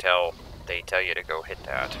until they tell you to go hit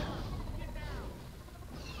that.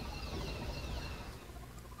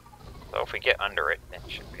 So if we get under it, then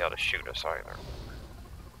he shouldn't be able to shoot us either.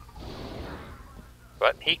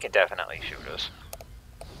 But he can definitely shoot us.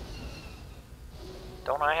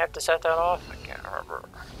 Don't I have to set that off? I can't remember.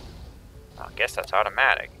 I guess that's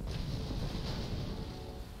automatic.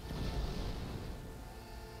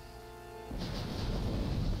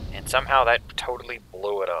 And somehow that totally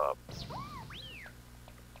blew it up.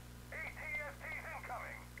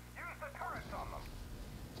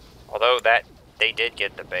 Although that they did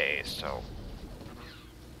get the base, so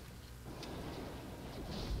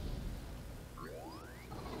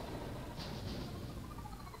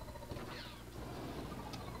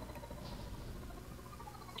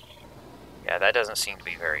yeah, that doesn't seem to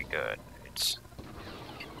be very good.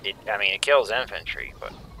 I mean, it kills infantry,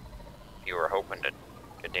 but if you were hoping to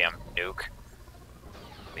damn nuke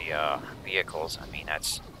the vehicles, I mean,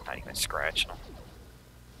 that's not even scratching them.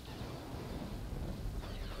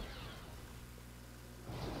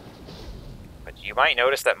 But you might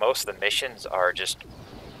notice that most of the missions are just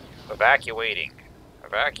evacuating,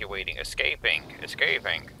 escaping.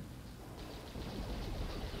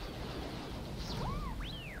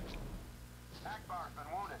 Akbar's been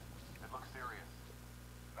wounded. It looks serious.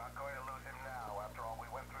 Not going to lose him now after all we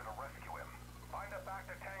went through to rescue him. Find a back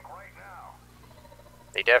to tank right now.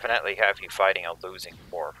 They definitely have you fighting a losing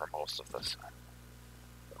war for most of this.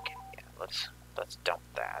 Okay, yeah, let's dump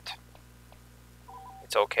that.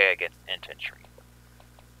 It's okay against infantry.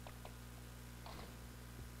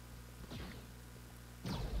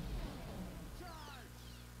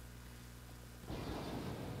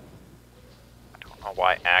 I don't know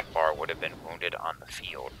why Akbar would have been wounded on the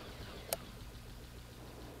field.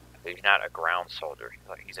 He's not a ground soldier,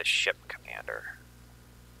 he's a ship commander.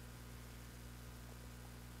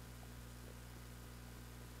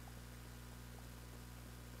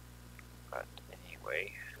 But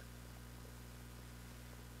anyway.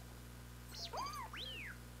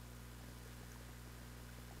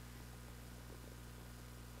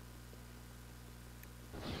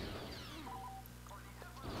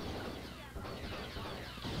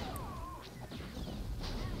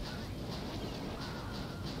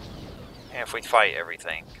 And if we fight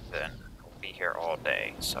everything, then we'll be here all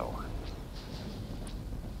day, so.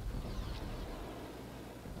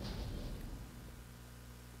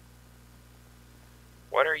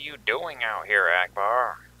 What are you doing out here,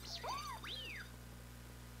 Akbar?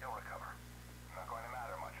 He'll recover. Not going to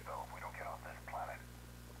matter much, though, if we don't get off this planet.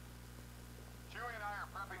 Chewie and I are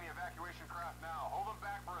prepping the evacuation craft now. Hold them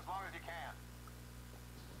back for as long as you can.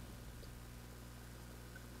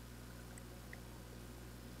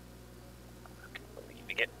 We need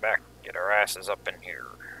to get our asses up in here.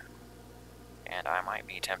 And I might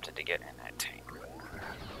be tempted to get in that tank.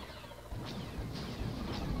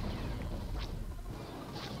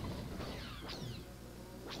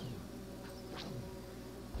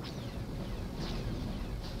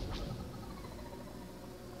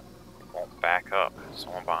 Won't back up.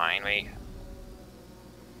 Someone behind me.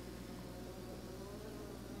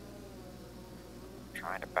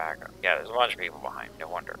 Trying to back up. Yeah, there's a bunch of people behind me, no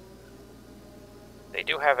wonder. They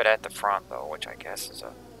do have it at the front, though, which I guess is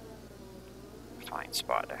a fine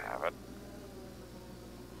spot to have it.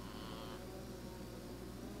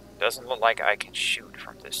 Doesn't look like I can shoot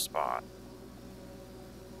from this spot.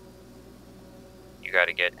 You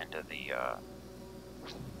gotta get into the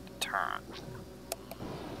turn.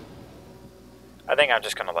 I think I'm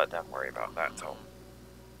just gonna let them worry about that, though.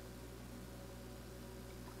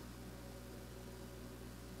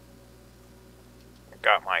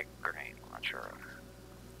 Got my grenade launcher.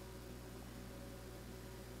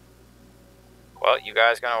 Well, you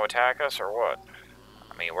guys gonna attack us or what?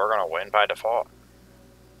 I mean, we're gonna win by default.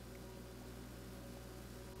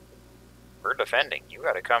 We're defending. You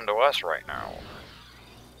gotta come to us right now.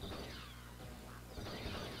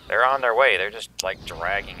 They're on their way. They're just, like,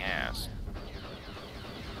 dragging ass.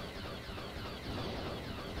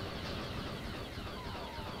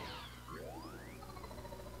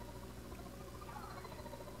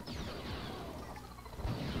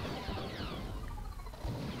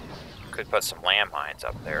 Could put some landmines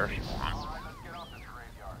up there if you want. Alright, let's get off this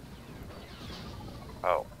graveyard.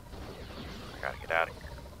 Oh. I gotta get out of here.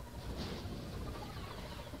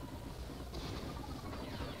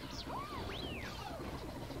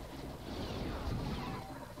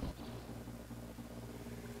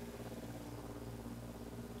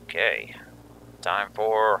 Okay, time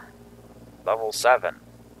for level 7.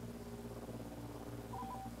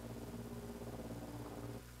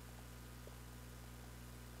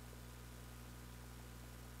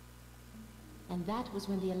 And that was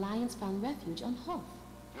when the Alliance found refuge on Hoth.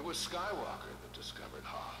 It was Skywalker that discovered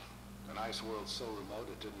Hoth, an ice world so remote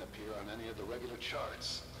it didn't appear on any of the regular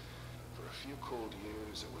charts. For a few cold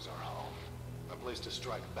years, it was our home, a place to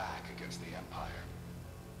strike back against the Empire.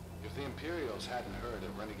 If the Imperials hadn't heard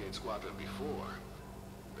of Renegade Squadron before,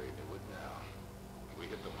 they knew it now. We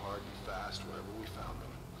hit them hard and fast wherever we found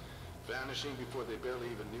them, vanishing before they barely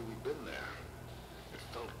even knew we'd been there. It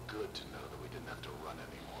felt good to know that we didn't have to run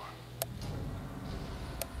anymore.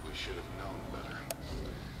 We should have known better.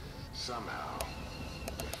 Somehow,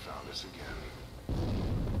 they found us again.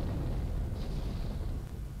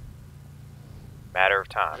 Matter of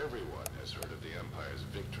time. Everyone has heard of the Empire's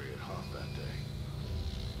victory at Hoth that day.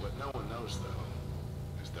 What no one knows,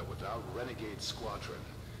 though, is that without Renegade Squadron,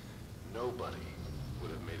 nobody would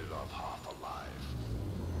have made it off Hoth alive.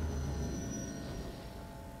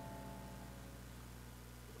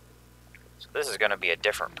 So this is going to be a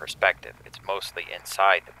different perspective. It's mostly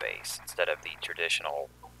inside the base instead of the traditional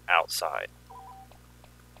outside.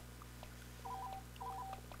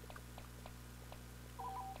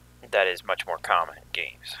 That is much more common in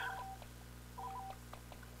games.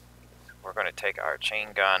 We're going to take our chain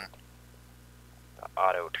gun, the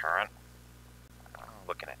auto turret. I'm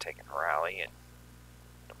looking at taking rally, and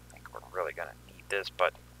I don't think we're really going to need this,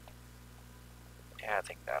 but yeah, I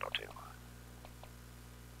think that'll do.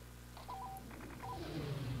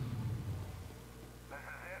 This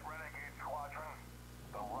is it, Renegade Squadron.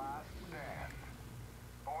 The last stand.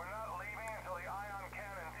 But we're not leaving until the ion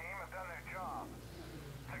cannon team have done their job.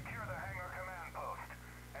 Secure the hangar command post,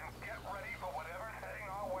 and get ready for whatever's heading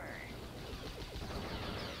our way.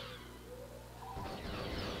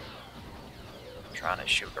 I'm trying to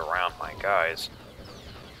shoot around my guys.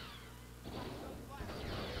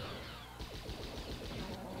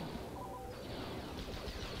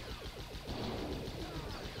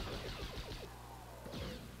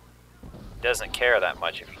 Doesn't care that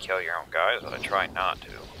much if you kill your own guys, but I try not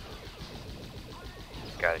to.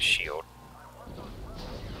 Got his shield.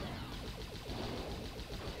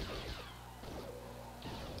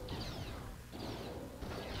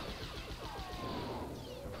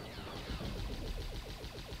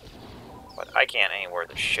 But I can't anywhere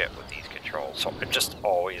the shit with these controls, so I'm just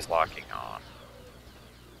always locking on.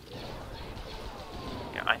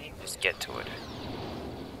 Yeah, I need to just get to it.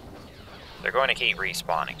 They're going to keep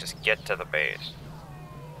respawning. Just get to the base.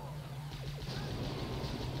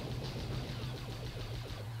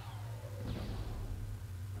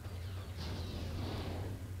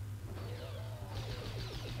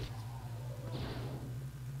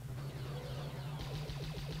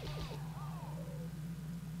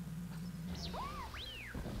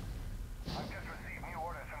 I've just received new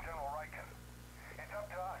orders from General Riken. It's up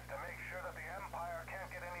to us to make sure that the Empire can't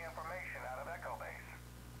get any information out of Echo Base.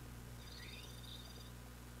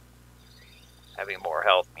 Having more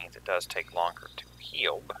health means it does take longer to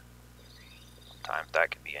heal, but sometimes that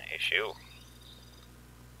can be an issue.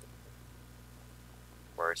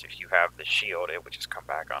 Whereas if you have the shield, it would just come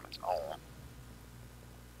back on its own.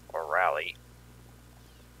 Or rally.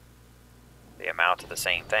 They amount to the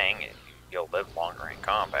same thing. You'll live longer in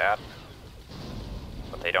combat.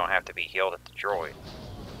 But they don't have to be healed at the droid.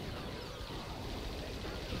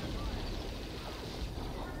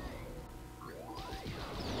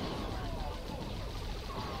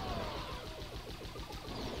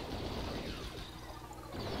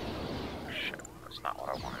 Shit, that's not what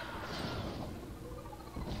I wanted.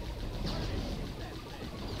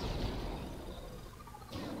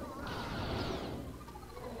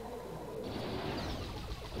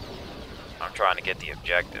 I'm trying to get the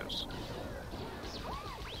objectives.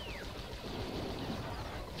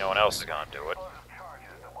 No one else is gonna do it. Explosive charges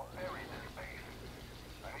that will bury this base.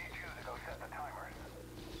 I need you to go set the timers.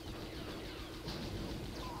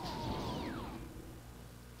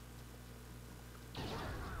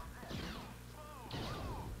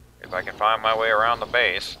 If I can find my way around the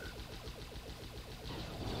base.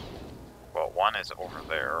 Well, one is over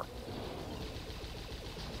there.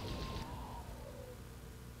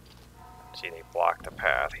 See, they blocked the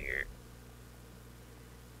path here.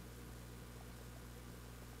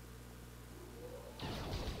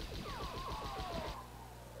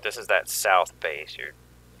 This is that south base you're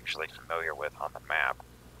usually familiar with on the map.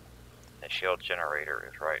 The shield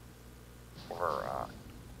generator is right over,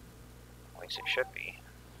 at least it should be.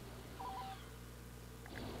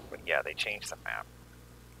 But yeah, they changed the map.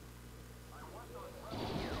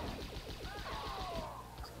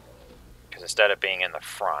 Because instead of being in the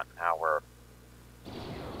front, now we're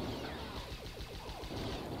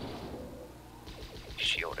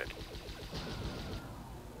shielded.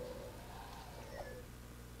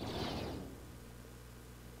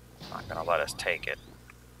 Not gonna let us take it.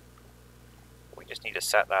 We just need to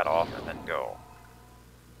set that off and then go.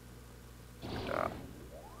 And,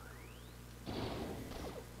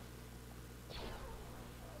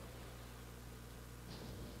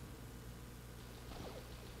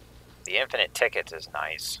 the infinite tickets is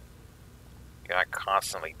nice. You're not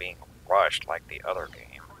constantly being rushed like the other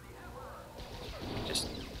game. You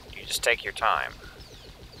just take your time.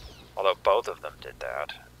 Although both of them did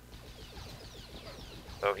that.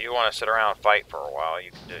 So if you want to sit around and fight for a while,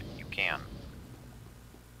 you can.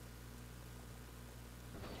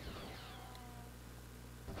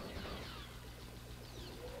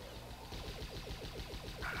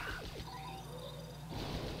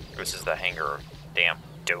 This is the hangar of damn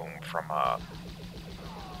Doom from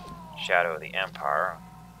Shadow of the Empire.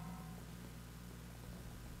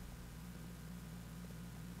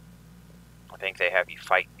 I think they have you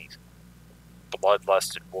fight these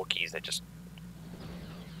bloodlusted Wookiees that just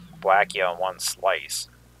whack you on one slice.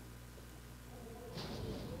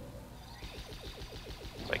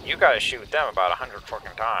 It's like, you gotta shoot them about 100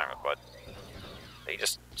 fucking times, but they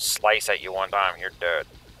just slice at you one time, you're dead.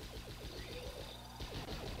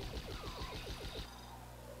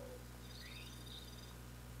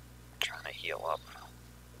 Trying to heal up.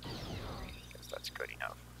 Guess that's good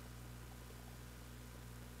enough.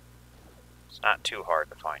 It's not too hard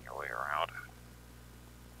to find your way around.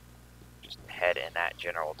 Just head in that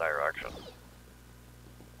general direction. The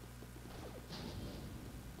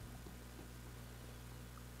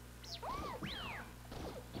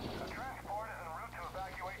transport is en route to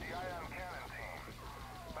evacuate the ion cannon team.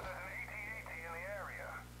 But there's an AT-AT in the area.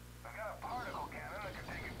 We've got a particle cannon that can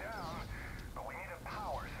take it down, but we need a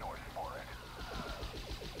power source for it.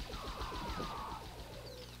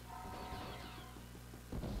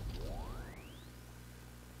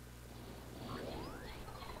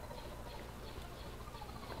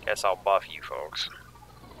 Guess I'll buff you folks.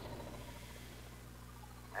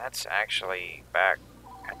 That's actually back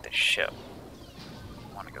at the ship.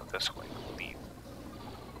 I want to go this way, I believe.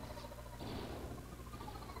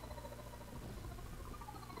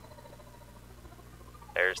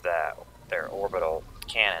 There's their orbital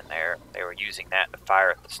cannon there. They were using that to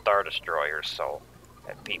fire at the Star Destroyers so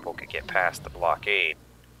that people could get past the blockade.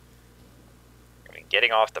 I mean,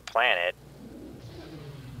 getting off the planet,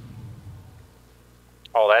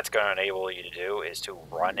 all that's going to enable you to do is to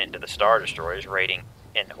run into the Star Destroyers raiding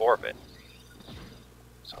in orbit.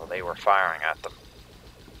 So they were firing at them.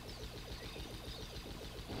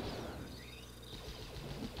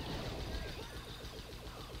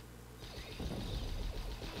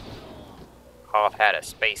 Hoth had a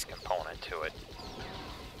space component to it.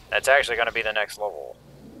 That's actually going to be the next level.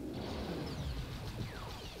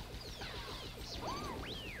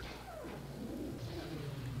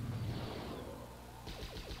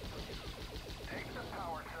 Take the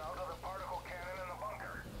power cell to the particle cannon in the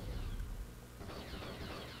bunker.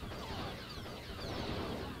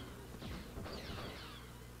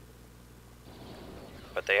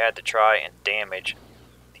 But they had to try and damage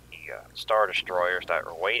the Star Destroyers that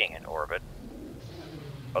were waiting in orbit.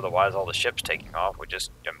 Otherwise, all the ships taking off would just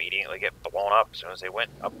immediately get blown up as soon as they went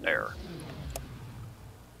up there.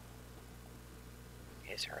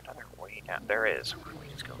 Is there another way down? There is. We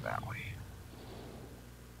just go that way.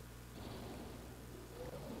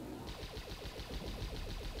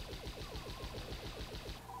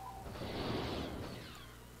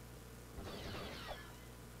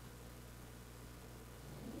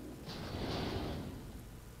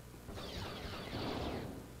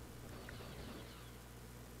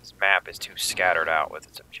 This map is too scattered out with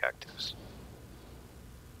its objectives.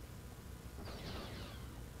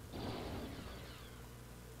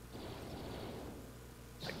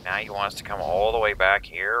 It's like, now you want us to come all the way back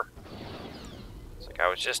here? It's like, I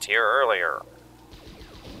was just here earlier.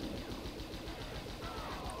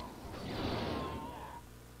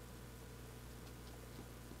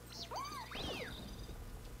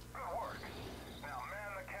 Good work. Now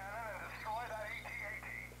man the cannon and destroy that AT-AT.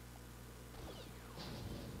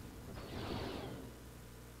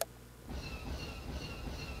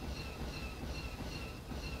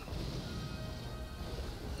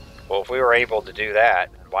 Well, if we were able to do that,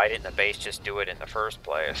 why didn't the base just do it in the first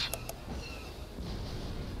place?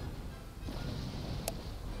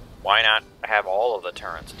 Why not have all of the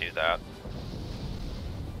turrets do that?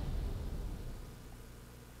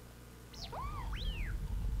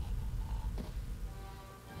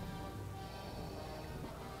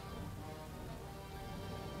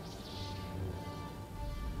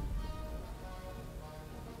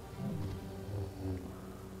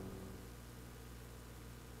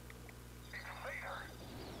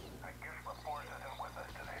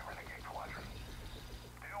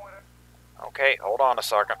 Okay, hold on a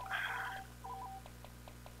second.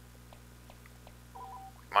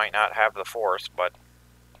 Might not have the force, but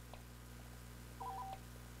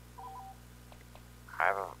I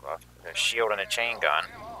have a shield and a chain gun.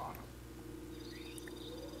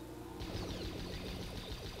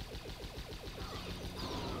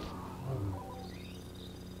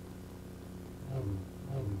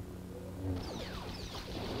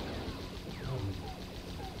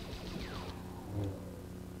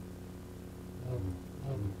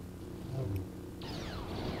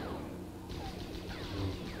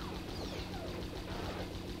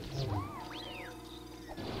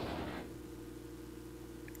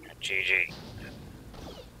 GG.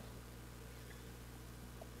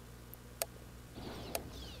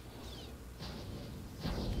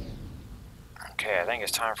 Okay, I think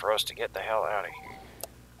it's time for us to get the hell out of here.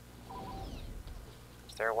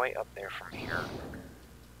 Is there a way up there from here?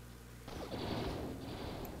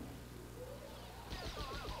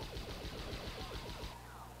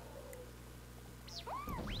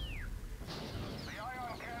 The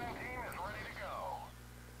ion cannon team is ready to go.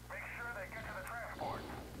 Make sure they get to the transport.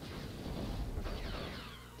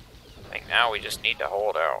 I think now we just need to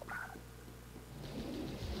hold out.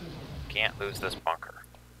 Can't lose this bunker.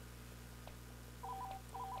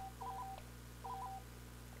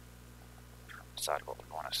 Decide what we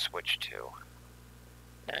want to switch to.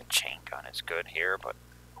 And chain gun is good here, but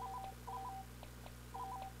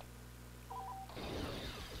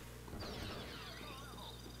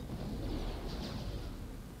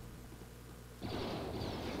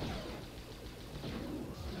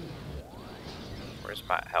where's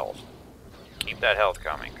my health? Keep that health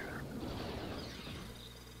coming.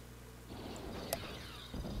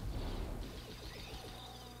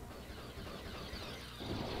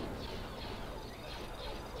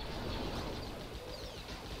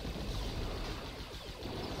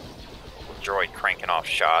 Droid cranking off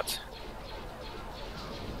shots.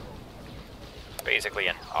 Basically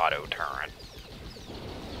an auto turret.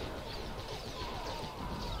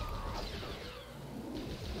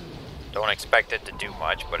 Don't expect it to do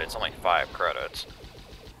much, but it's only 5 credits.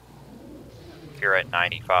 If you're at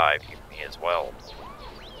 95, you may as well.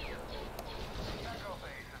 Echo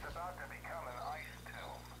base is about to become an ice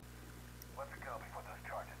tomb. Let's go before those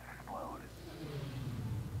charges explode.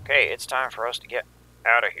 Okay, it's time for us to get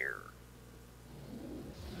out of here.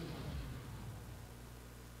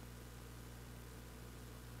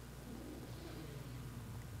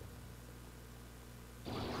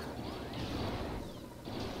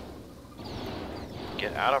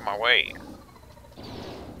 Get out of my way.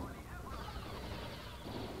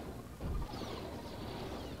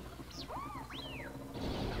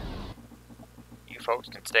 You folks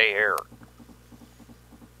can stay here.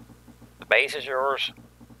 The base is yours.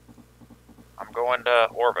 I'm going to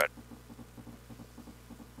orbit.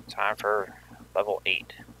 Time for level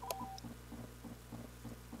 8.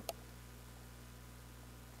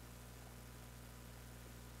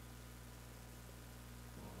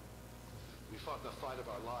 We fought the fight of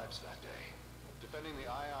our lives that day, defending the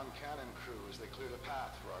ion cannon crew as they cleared a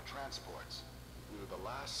path for our transports. We were the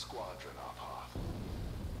last squadron off Hoth,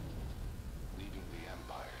 leaving the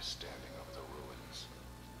Empire standing over the ruins.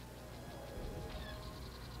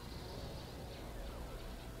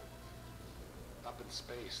 Up in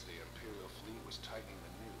space, the Imperial fleet was tightening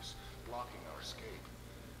the noose, blocking our escape.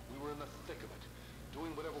 We were in the thick of it,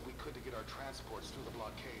 doing whatever we could to get our transports through the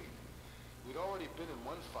blockade. We'd already been in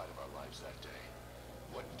one fight of our lives that day.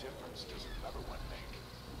 What difference does another one make?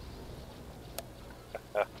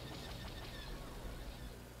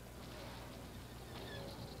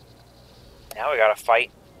 Now we gotta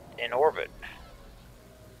fight in orbit.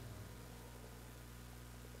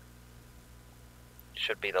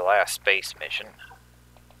 Should be the last space mission,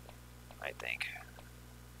 I think.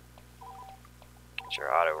 Get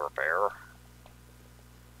your auto repair.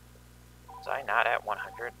 Was I not at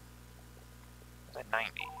 100? Was I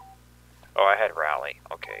 90? Oh, I had rally.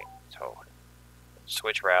 Okay, so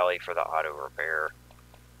switch rally for the auto repair.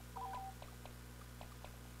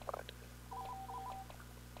 But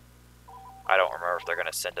I don't remember if they're going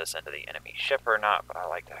to send us into the enemy ship or not, but I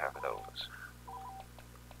like to have those.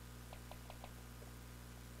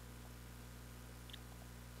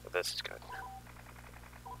 So this is good.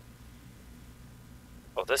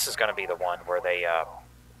 Oh, this is going to be the one where they,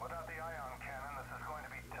 Without the ion cannon, this is going to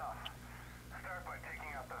be tough. Start by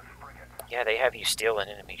taking out those frigates. yeah, they have you steal an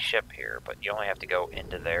enemy ship here, but you only have to go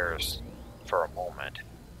into theirs for a moment.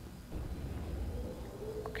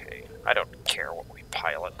 Okay, I don't care what we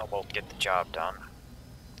pilot, and we'll get the job done.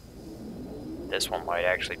 This one might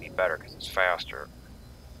actually be better because it's faster.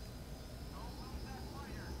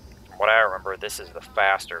 what I remember, this is the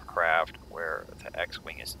faster craft where the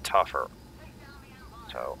X-Wing is tougher.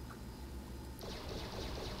 So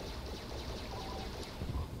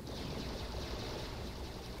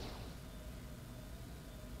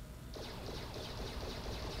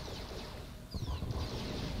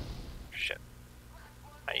shit.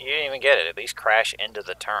 You didn't even get it. At least crash into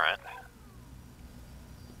the turret.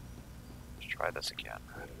 Let's try this again.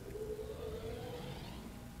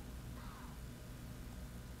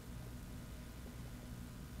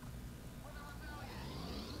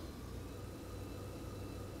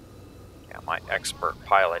 Yeah, my expert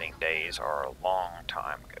piloting days are a long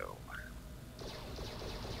time ago.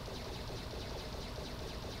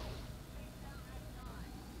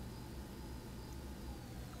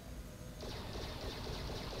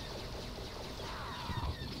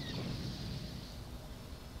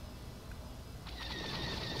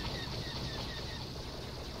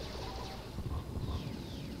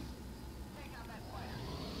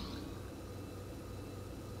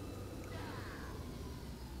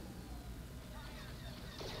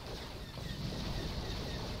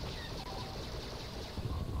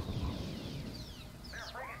 Their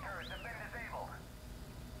frigate turrets have been disabled.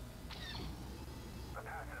 The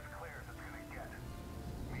path is clear as it's gonna get.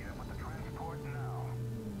 Meet up with the transport now.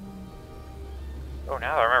 Oh,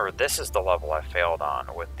 now I remember, this is the level I failed on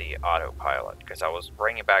with the autopilot, because I was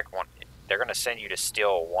bringing back one. They're going to send you to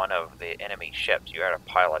steal one of the enemy ships. You got to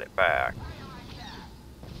pilot it back.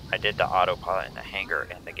 I did the autopilot in the hangar,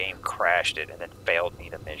 and the game crashed it and then failed me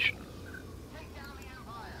the mission.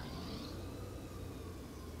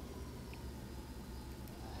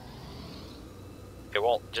 It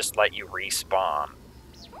won't just let you respawn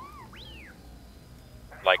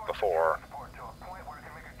like before. Transport to a point where it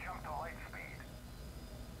can make a jump to light speed.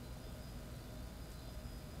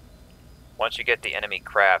 Once you get the enemy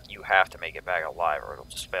craft, you have to make it back alive or it'll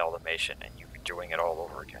just fail the mission and you'll be doing it all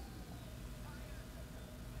over again.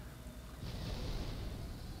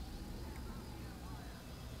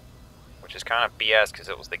 Which is kind of BS because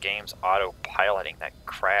it was the game's autopiloting that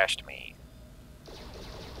crashed me.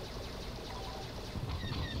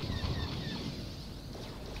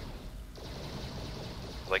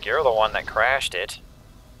 Like, you're the one that crashed it.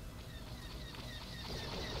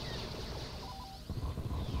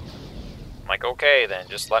 I'm like, okay, then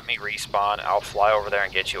just let me respawn. I'll fly over there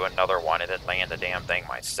and get you another one and then land the damn thing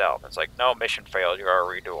myself. It's like, no, mission failed. You gotta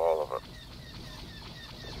redo all of it.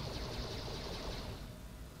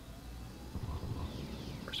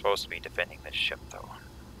 We're supposed to be defending this ship, though.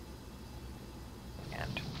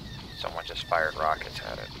 And someone just fired rockets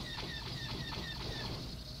at it.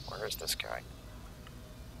 Where is this guy?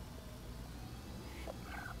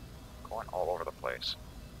 Going all over the place.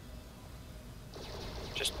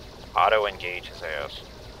 Just auto-engage his ass.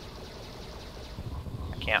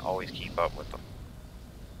 I can't always keep up with them.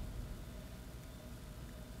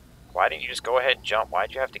 Why didn't you just go ahead and jump?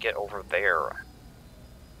 Why'd you have to get over there?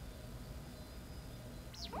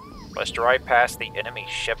 Let's drive past the enemy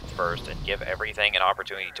ship first and give everything an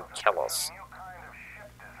opportunity to kill us. New kind of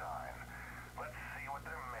ship design. Let's see what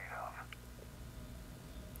they're made of.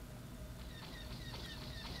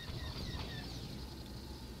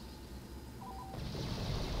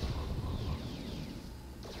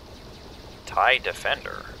 TIE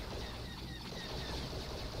Defender.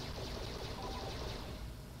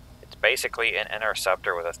 It's basically an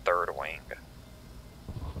interceptor with a third wing.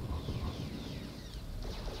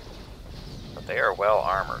 But they are well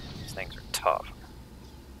armored. These things are tough.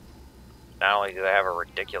 Not only do they have a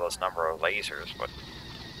ridiculous number of lasers, but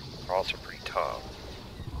they're also pretty tough.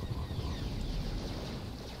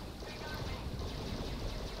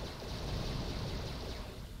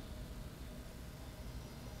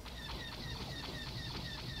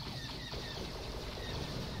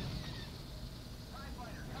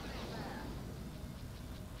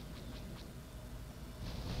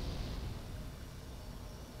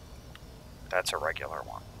 That's a regular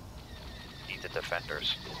one. Need the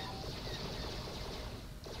defenders.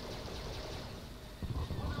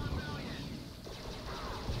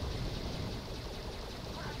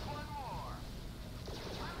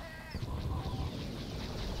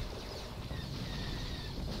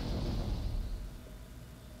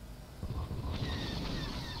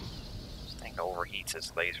 This thing overheats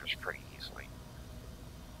its lasers pretty easily.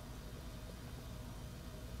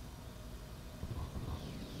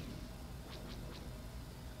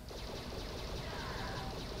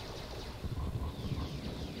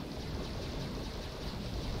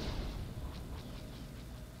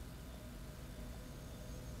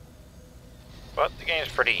 But the game's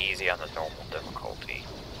pretty easy on the normal difficulty.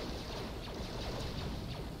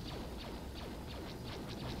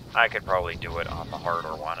 I could probably do it on the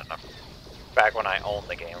harder one, and back when I owned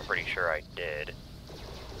the game, I'm pretty sure I did.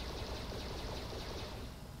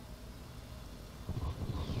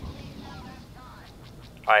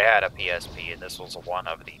 I had a PSP, and this was one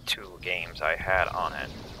of the 2 games I had on it.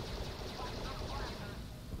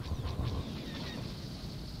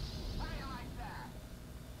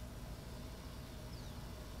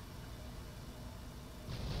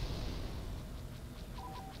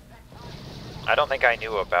 I don't think I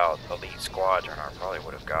knew about Elite Squadron, or I probably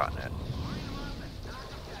would have gotten it.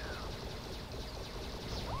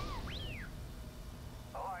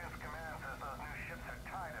 Alliance Command says those new ships are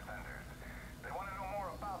TIE defenders. They want to know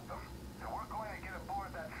more about them, so we're going to get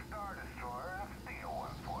aboard that Star Destroyer and steal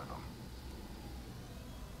one for them.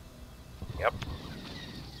 Yep.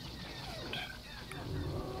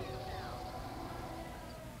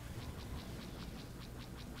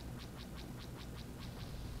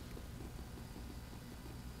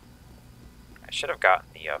 I should have gotten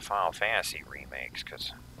the Final Fantasy remakes,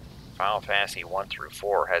 because Final Fantasy 1 through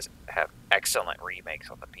 4 have excellent remakes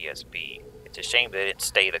on the PSP. It's a shame they didn't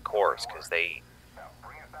stay the course, because they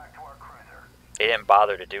didn't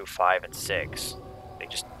bother to do 5 and 6. They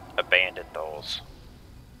just abandoned those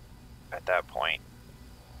at that point.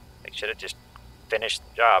 They should have just finished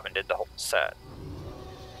the job and did the whole set.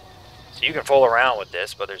 So you can fool around with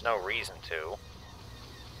this, but there's no reason to.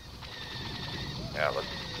 Yeah,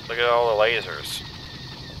 look at all the lasers.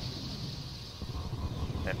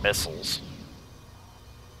 And missiles.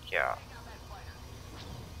 Yeah.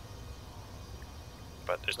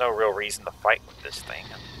 But there's no real reason to fight with this thing.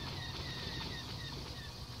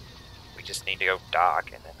 We just need to go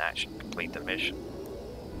dock, and then that should complete the mission.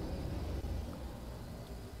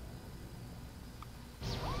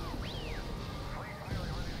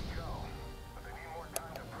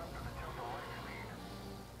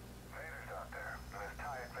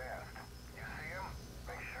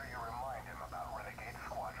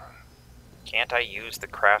 Can't I use the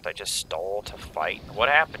craft I just stole to fight? What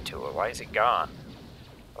happened to it? Why is it gone?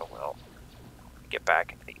 Oh well. Get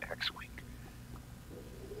back into the X-Wing.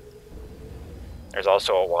 There's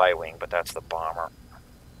also a Y-Wing, but that's the bomber.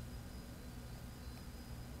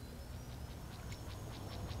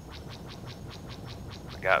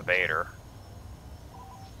 I got Vader.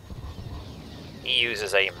 He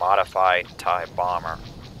uses a modified TIE bomber,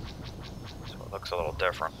 so it looks a little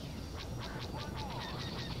different.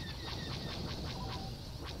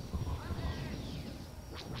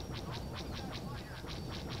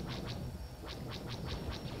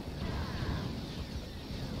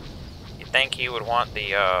 Think he would want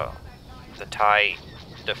the TIE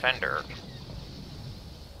Defender.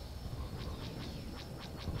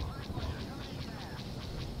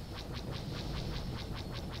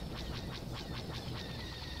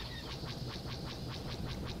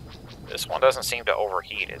 This one doesn't seem to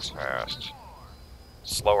overheat as fast.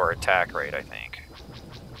 Slower attack rate, I think.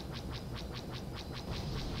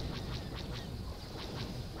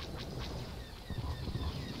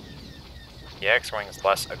 The X-Wing is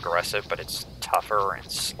less aggressive, but it's tougher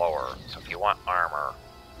and slower. So if you want armor...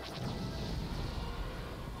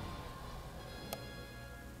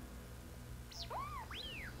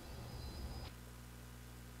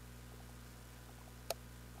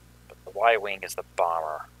 But the Y-Wing is the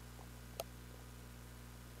bomber.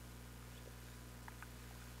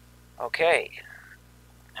 Okay.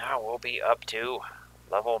 Now we'll be up to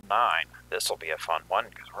level 9. This will be a fun one,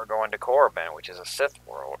 because we're going to Corbin, which is a Sith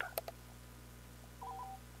world.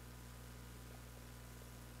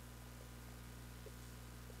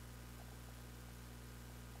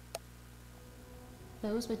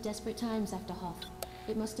 Those were desperate times after Hoth.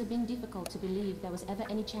 It must have been difficult to believe there was ever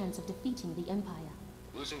any chance of defeating the Empire.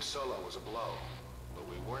 Losing Solo was a blow, but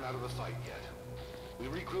we weren't out of the fight yet. We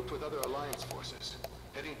regrouped with other Alliance forces,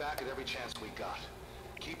 heading back at every chance we got,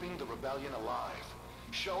 keeping the rebellion alive,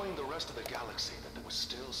 showing the rest of the galaxy that there was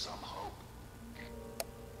still some hope.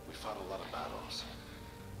 We fought a lot of battles,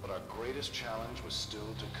 but our greatest challenge was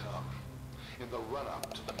still to come, in the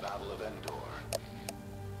run-up to the Battle of Endor.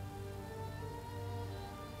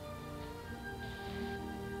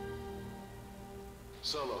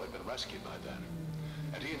 Solo had been rescued by then,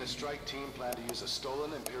 and he and his strike team planned to use a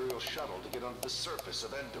stolen Imperial shuttle to get onto the surface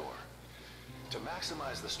of Endor. To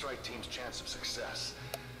maximize the strike team's chance of success,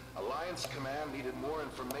 Alliance Command needed more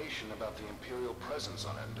information about the Imperial presence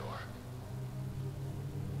on Endor.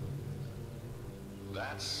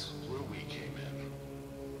 That's where we came in.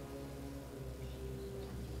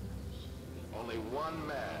 Only one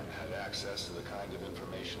man had access to the kind of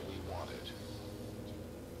information we wanted.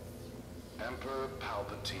 Emperor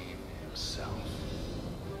Palpatine himself.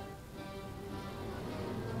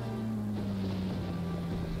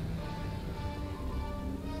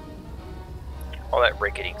 All that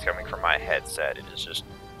ricketing's coming from my headset. It is just...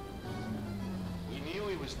 We knew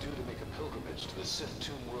he was due to make a pilgrimage to the Sith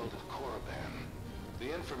tomb world of Korriban.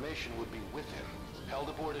 The information would be with him, held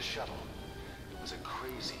aboard his shuttle. It was a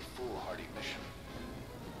crazy, foolhardy mission.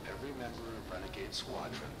 Every member of Renegade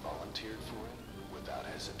Squadron volunteered for it without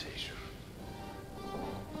hesitation.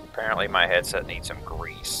 Apparently my headset needs some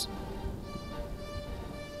grease.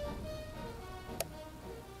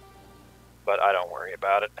 But I don't worry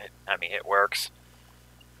about it. I mean, it works.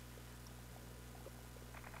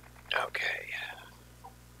 Okay.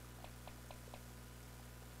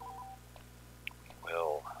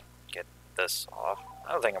 We'll get this off.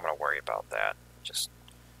 I don't think I'm going to worry about that.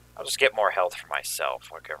 I'll just get more health for myself,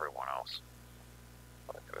 like everyone else.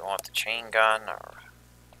 But do we want the chain gun, or...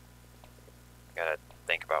 We gotta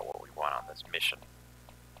think about what we want on this mission.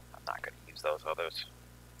 I'm not going to use those others.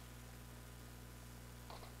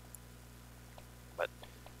 But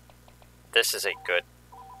this is a good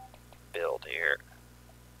build here.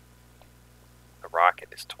 The rocket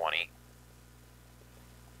is 20.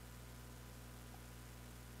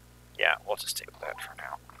 Yeah, we'll just stick with that for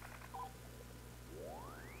now.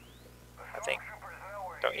 I think...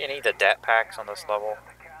 Don't you need the det packs on this level?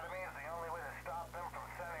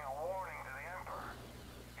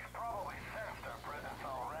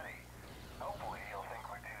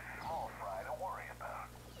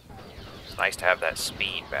 It's nice to have that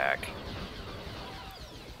speed back.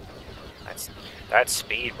 That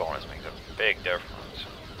speed bonus makes a big difference.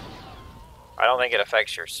 I don't think it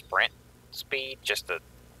affects your sprint speed, just the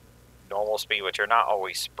normal speed, which you're not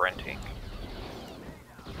always sprinting.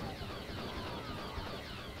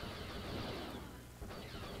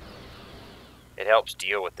 It helps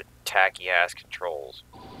deal with the tacky-ass controls.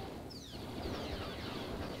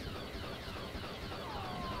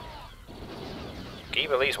 Keep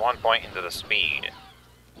at least 1 point into the speed.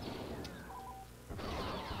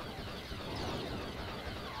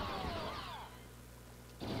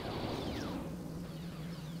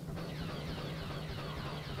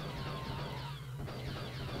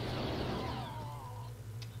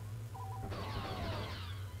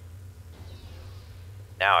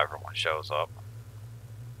 Now everyone shows up.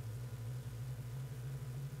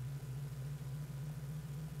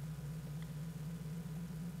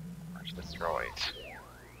 Where's the droids?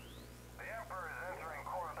 The Emperor is entering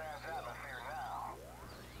Korriban's atmosphere now.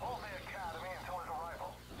 Hold the Academy until his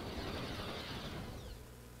arrival.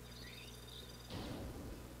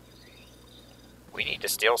 We need to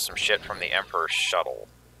steal some shit from the Emperor's shuttle.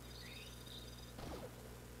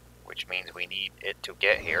 Which means we need it to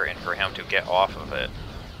get here and for him to get off of it.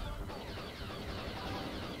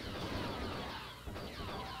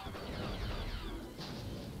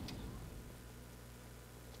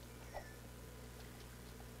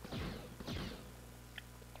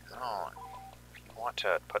 If you want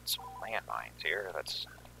to put some landmines here, that's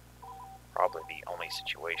probably the only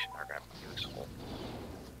situation they're going to be useful.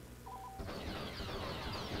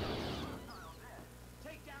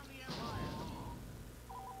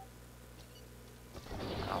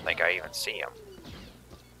 I don't think I even see him.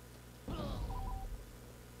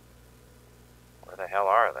 Where the hell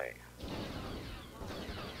are they?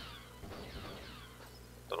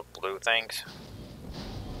 Little blue things?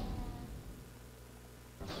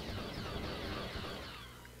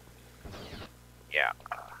 Yeah,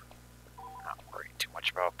 not worried too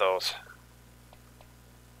much about those.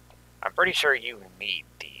 I'm pretty sure you need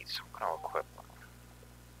these. I'll equip them.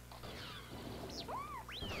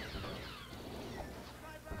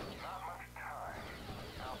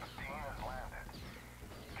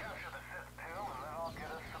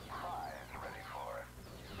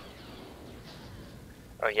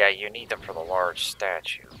 Oh yeah, you need them for the large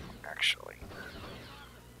statue, actually.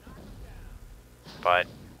 But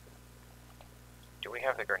do we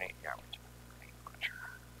have the grenade? Yeah, we do. Grenade launcher.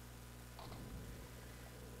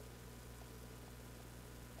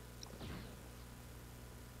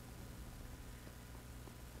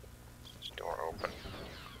 Is this door open?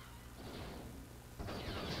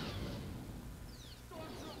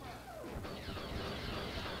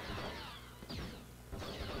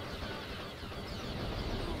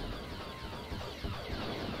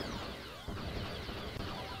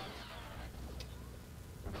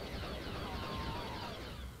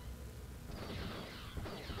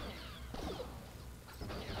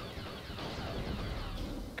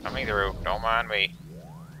 Coming through, don't mind me.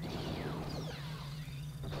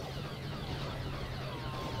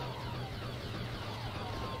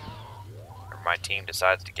 Or my team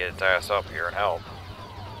decides to get its ass up here and help.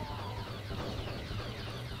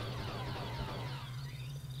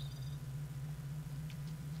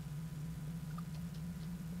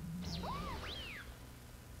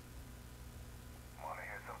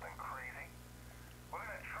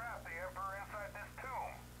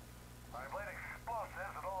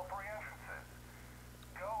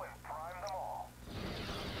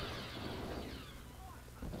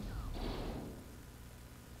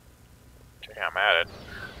 I'm at it.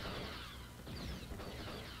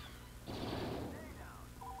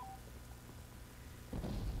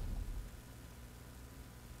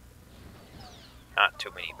 Not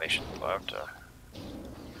too many missions left.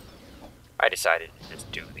 I decided to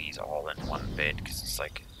just do these all in one bid because it's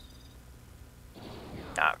like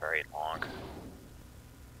not very long.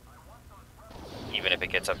 Even if it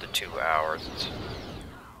gets up to 2 hours, it's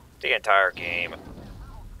the entire game.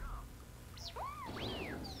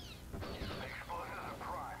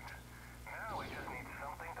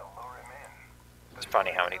 It's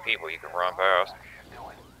funny how many people you can run past.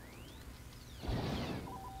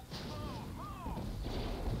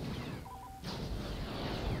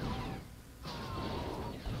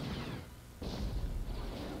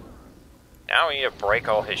 Now we need to break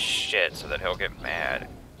all his shit so that he'll get mad.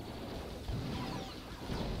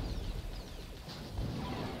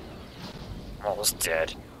 I'm almost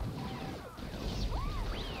dead.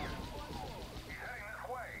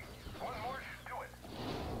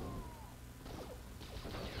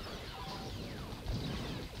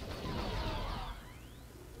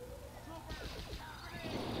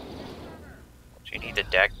 Do you need the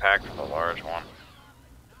deck pack for the large one?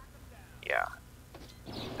 Yeah.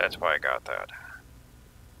 That's why I got that.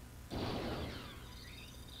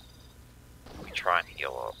 Let me try and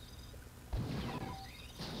heal up.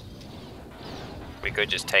 We could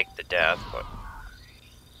just take the death, but...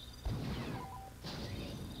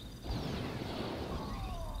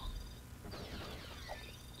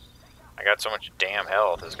 I got so much damn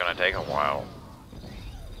health, it's gonna take a while.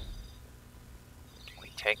 Can we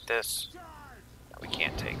take this? No, we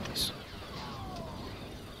can't take this.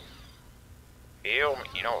 Heal me,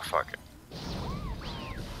 you know what, fuck it.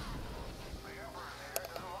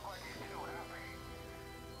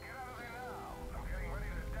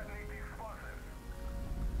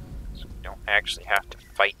 So we don't actually have to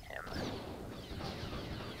fight him.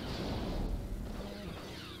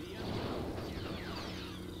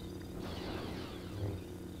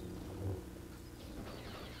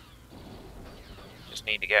 Just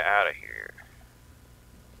need to get out of here.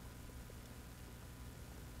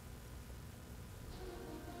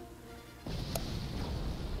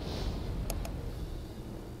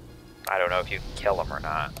 I don't know if you can kill him or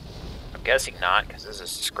not. I'm guessing not, because this is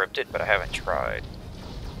scripted, but I haven't tried.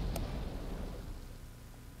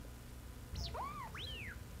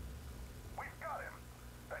 We've got him.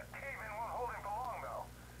 That cave-in won't hold him for long, though.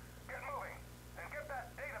 Get moving, and get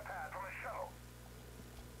that data pad from his shuttle.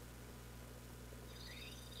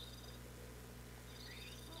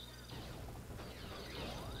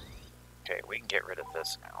 Okay, we can get rid of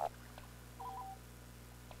this now.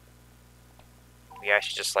 Maybe I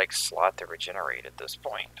should just like slot the regenerate at this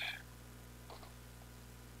point.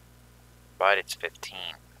 But it's 15.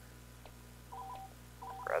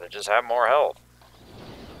 Rather just have more health.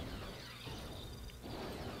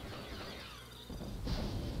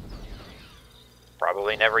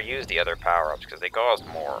 Probably never use the other power-ups because they cost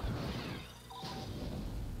more.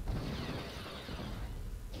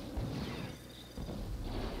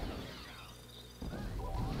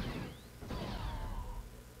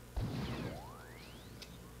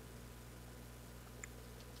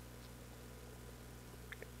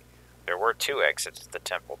 There were 2 exits to the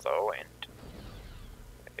temple though, and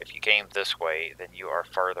if you came this way, then you are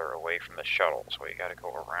farther away from the shuttle, so you gotta go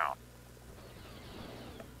around.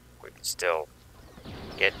 We can still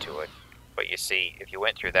get to it, but you see, if you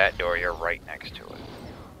went through that door, you're right next to it.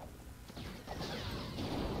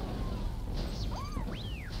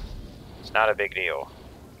 It's not a big deal.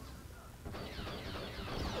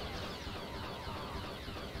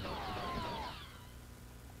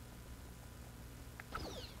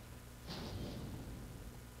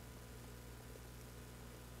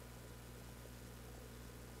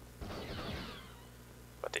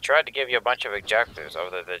 They tried to give you a bunch of objectives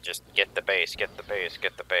other than just get the base, get the base,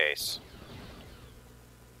 get the base.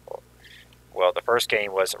 Well, the first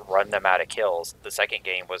game was run them out of kills. The second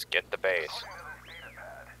game was get the base.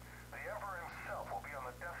 The Emperor himself will be on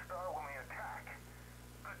the Death Star when we attack.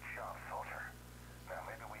 Good job, soldier. Now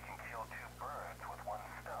maybe we can kill 2 birds with 1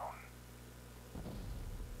 stone.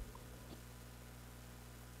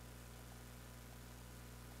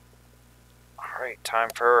 Alright, time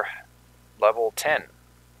for level 10.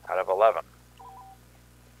 Out of 11.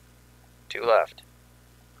 2 left.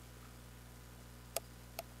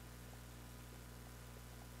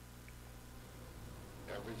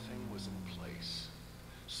 Everything was in place.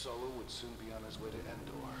 Solo would soon be on his way to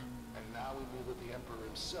Endor, and now we knew that the Emperor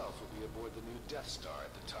himself would be aboard the new Death Star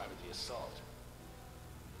at the time of the assault.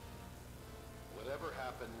 Whatever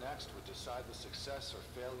happened next would decide the success or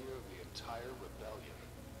failure of the entire rebellion.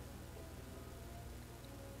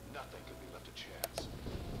 Nothing could be left to chance.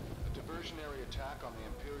 A diversionary attack on the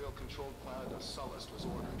Imperial-controlled planet of Sullust was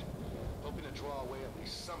ordered, hoping to draw away at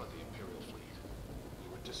least some of the Imperial fleet.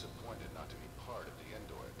 We were disappointed not to be part of the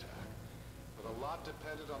Endor attack, but a lot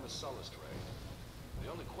depended on the Sullust raid.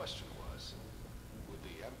 The only question was, would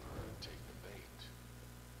the Emperor take the bait?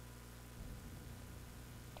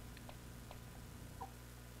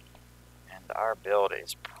 And our build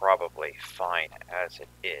is probably fine as it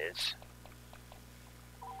is.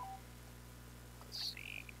 Let's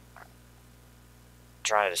see.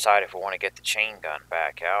 Trying to decide if we want to get the chain gun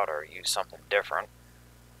back out or use something different.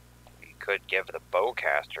 We could give the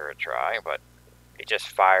bowcaster a try, but it just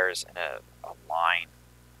fires in a line.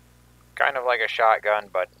 Kind of like a shotgun,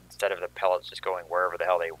 but instead of the pellets just going wherever the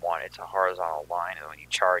hell they want, it's a horizontal line, and when you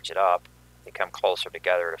charge it up, they come closer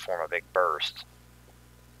together to form a big burst.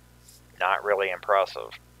 Not really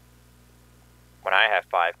impressive. When I have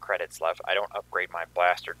 5 credits left, I don't upgrade my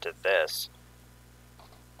blaster to this.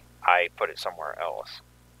 I put it somewhere else.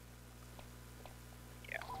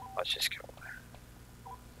 Yeah, let's just go. Keep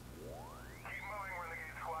moving,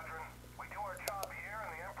 Renegade Squadron. We do our job here,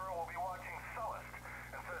 and the Emperor will be watching Sullust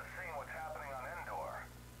instead of seeing what's happening on Endor.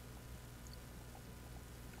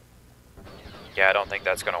 Yeah, I don't think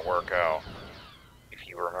that's going to work out, if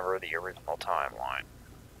you remember the original timeline.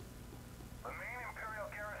 The main Imperial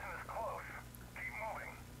garrison is close. Keep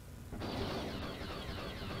moving.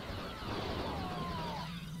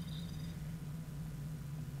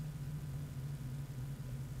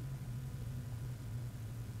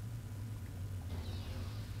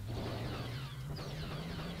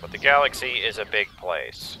 But the galaxy is a big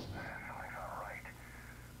place. Something's not right.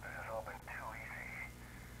 This has all been too easy.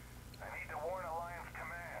 I need to warn Alliance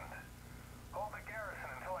Command. Hold the garrison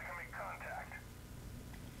until I can make contact.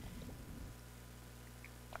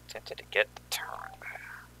 I'm tempted to get the turn.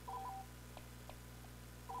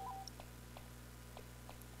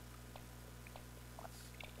 Let's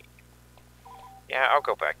see. Yeah, I'll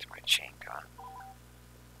go back to my chain gun.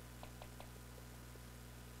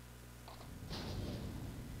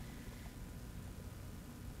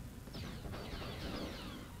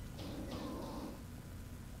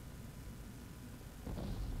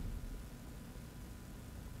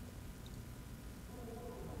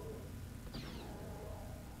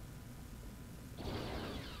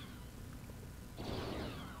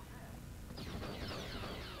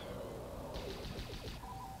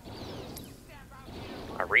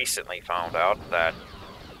 I recently found out that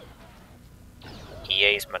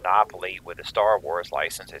EA's monopoly with the Star Wars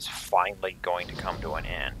license is finally going to come to an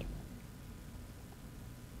end.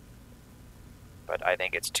 But I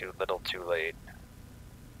think it's too little too late.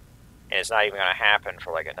 And it's not even going to happen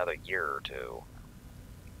for like another year or two.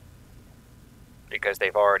 Because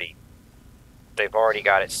they've already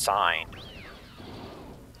got it signed.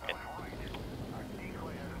 And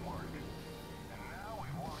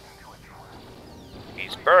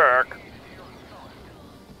he's back.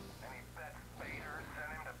 Any bets Vader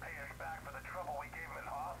sent him to pay us back for the trouble we gave him at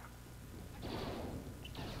Hoth?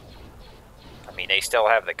 I mean, they still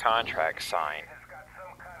have the contract signed. He's got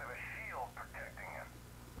some kind of a shield protecting him.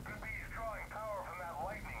 Could be he's drawing power from that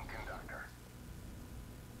lightning conductor.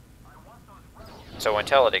 I want those rebels. So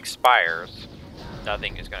until it expires,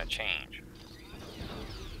 nothing is going to change.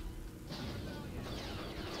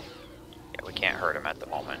 Yeah, we can't hurt him at the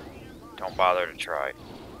moment. Don't bother to try.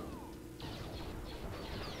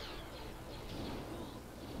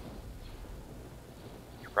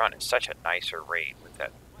 You run at such a nicer rate with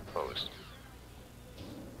that post.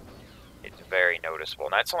 It's very noticeable,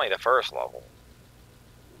 and that's only the first level.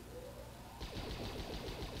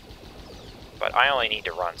 But I only need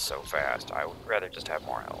to run so fast. I would rather just have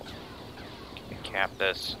more health. Can we cap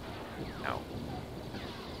this? No.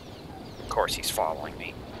 Of course he's following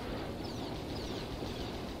me.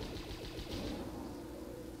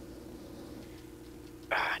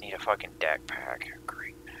 I need a fucking deck pack.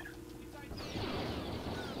 Great.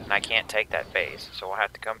 And I can't take that base, so we'll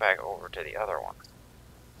have to come back over to the other one.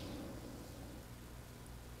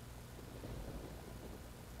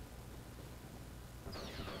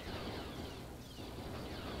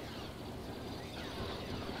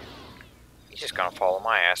 He's just gonna follow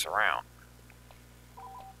my ass around.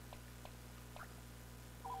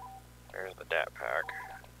 There's the deck pack.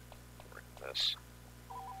 Bring this.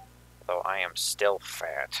 Though I am still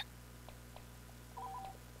fat.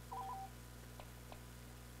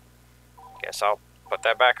 Guess I'll put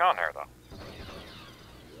that back on there, though.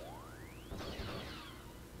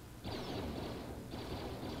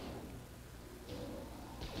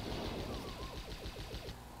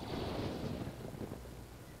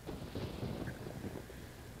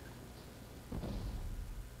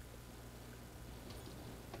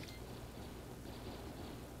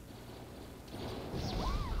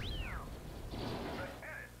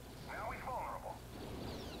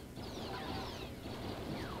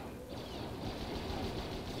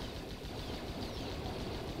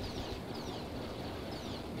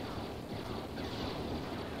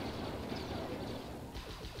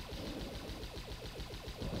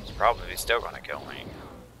 Probably still gonna kill me.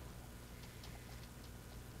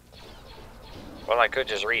 Well, I could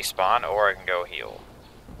just respawn, or I can go heal.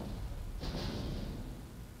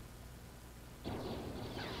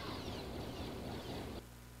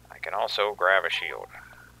 I can also grab a shield.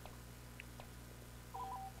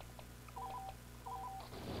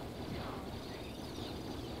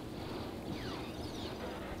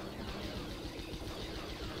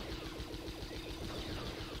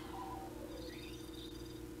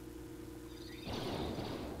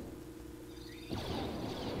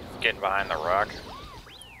 Getting behind the rock. They're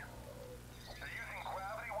using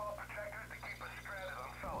gravity wall protectors to keep us stranded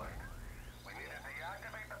on Sully. We need to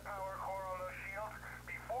deactivate the power core on those shields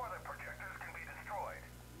before the projectors can be destroyed.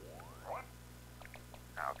 What?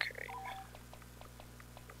 Okay.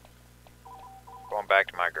 Going back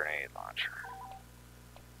to my grenade launcher.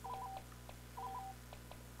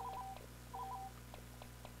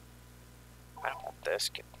 I don't want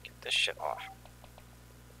this. Get this shit off.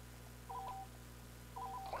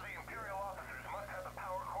 Well, the Imperial officers must have the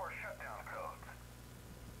power core shutdown codes.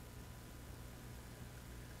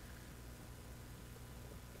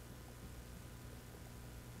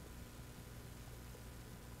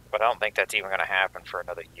 But I don't think that's even going to happen for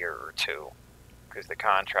another year or two. Because the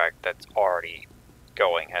contract that's already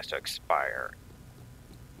going has to expire.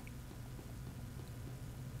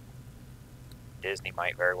 Disney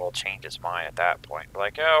might very well change its mind at that point. Be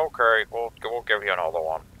like, yeah, okay, we'll give you another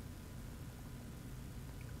one.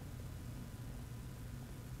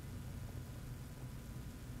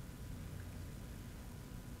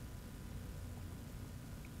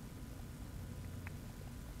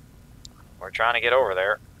 We're trying to get over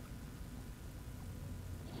there.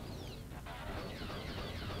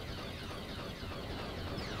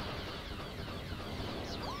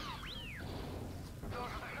 Those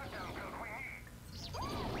are the shutdown codes we need.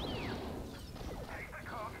 Take the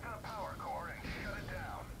codes to the power core and shut it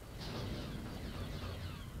down.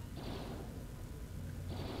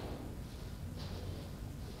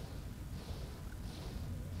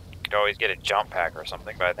 You could always get a jump pack or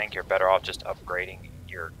something, but I think you're better off just upgrading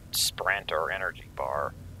your sprint or energy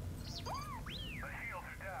bar. The shields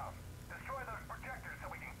are down. Destroy those projectors so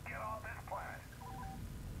we can get off this planet.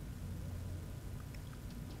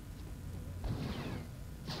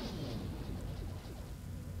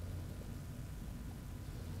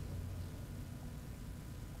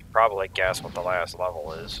 Probably guess what the last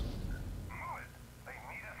level is. Move it. They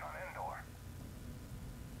need us on Endor.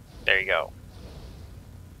 There you go.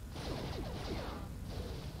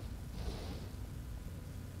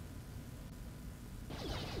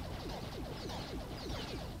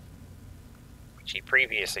 She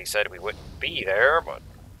previously said we wouldn't be there, but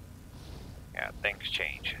yeah, things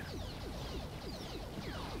change.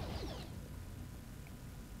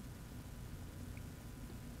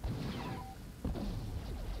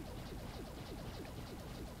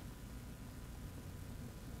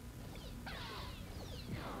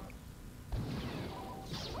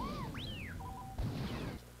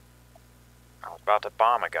 I was about to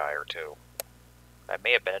bomb a guy or two. That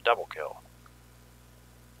may have been a double kill.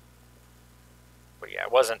 But yeah,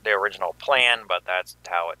 it wasn't the original plan, but that's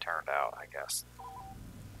how it turned out, I guess.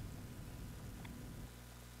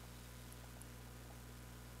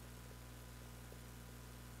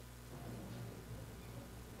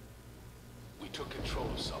 We took control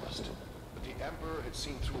of Sullust, but the Emperor had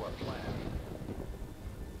seen through our plan.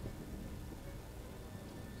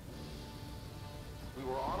 We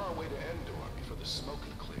were on our way to Endor before the smoke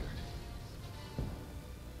had cleared.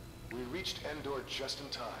 We reached Endor just in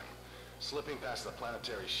time, slipping past the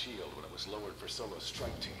planetary shield when it was lowered for Solo's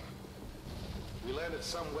strike team. We landed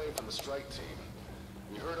some way from the strike team.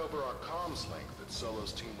 We heard over our comms link that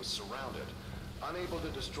Solo's team was surrounded, unable to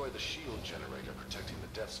destroy the shield generator protecting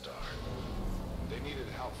the Death Star. They needed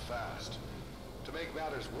help fast. To make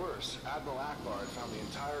matters worse, Admiral Akbar had found the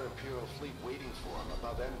entire Imperial fleet waiting for him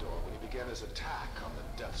above Endor when he began his attack on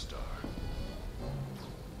the Death Star.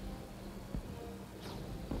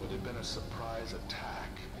 What had been a surprise attack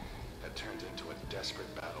had turned into a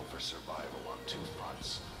desperate battle for survival on two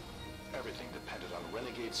fronts. Everything depended on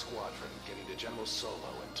Renegade Squadron getting to General Solo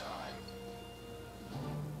in time.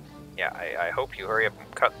 Yeah, I hope you hurry up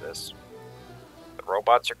and cut this. The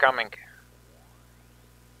robots are coming.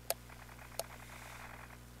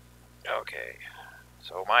 Okay,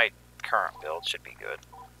 so my current build should be good.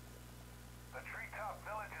 The treetop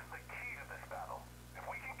village is the key to this battle. If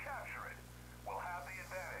we can capture it, we'll have the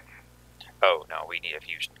advantage. Oh no, we need a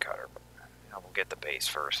fusion cutter. But we'll get the base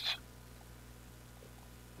first.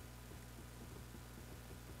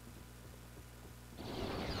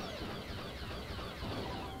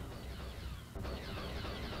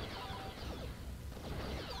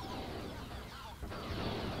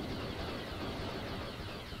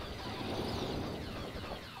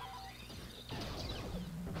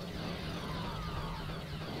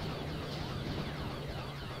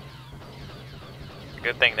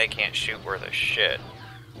 Good thing they can't shoot worth a shit.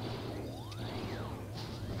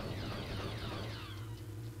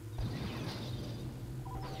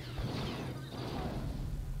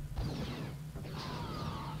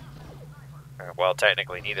 Well,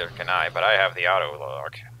 technically neither can I, but I have the auto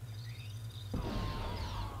lock.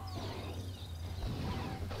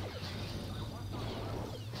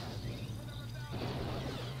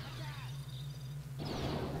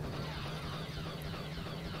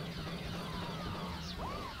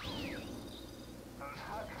 Those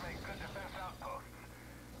huts make good defense outposts.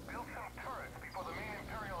 Build some turrets before the main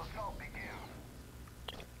Imperial assault begins.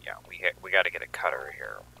 Yeah, we got to get a cutter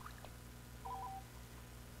here.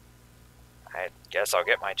 I guess I'll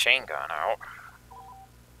get my chain gun out.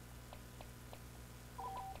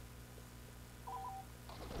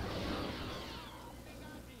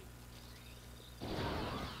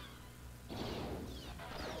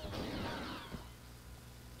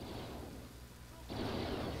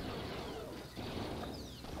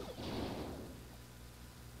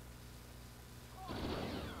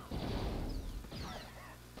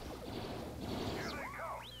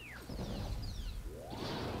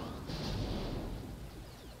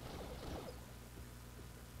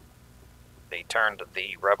 They turned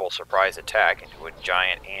the rebel surprise attack into a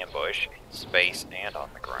giant ambush in space and on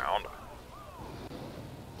the ground.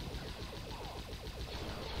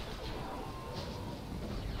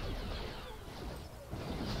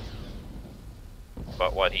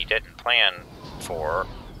 But what he didn't plan for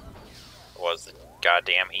was the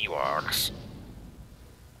goddamn Ewoks.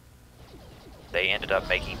 They ended up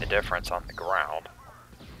making the difference on the ground.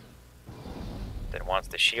 Then once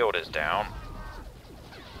the shield is down,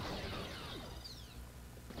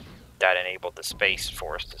 that enabled the Space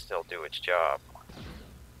Force to still do its job.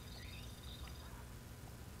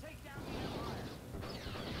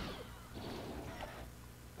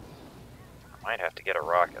 I might have to get a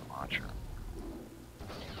rocket launcher.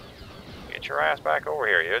 Get your ass back over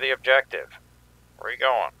here. You're the objective. Where are you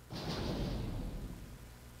going?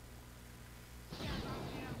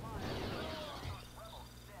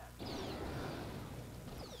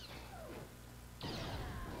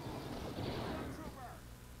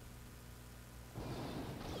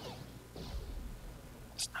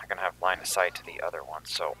 It's not going to have line of sight to the other one,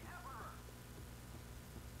 so...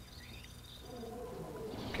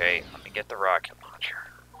 Okay, let me get the rocket launcher.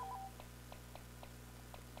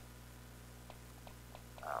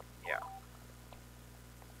 Yeah.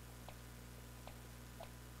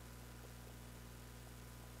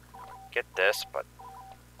 Get this, but...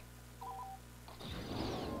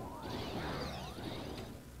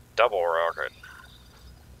 double rocket.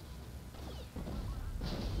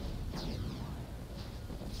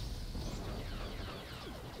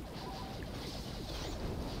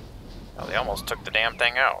 Oh, they almost took the damn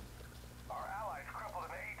thing out. Our allies crippled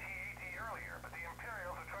an AT-AT earlier, but the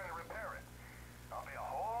Imperials are trying to repair it. I'll be a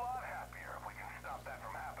whole lot happier if we can stop that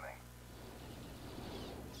from happening.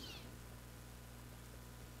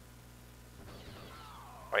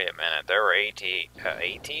 Wait a minute, there were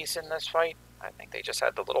ATs in this fight? I think they just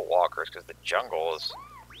had the little walkers, because the jungle is...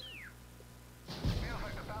 Feels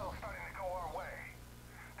like the battle's starting to go our way.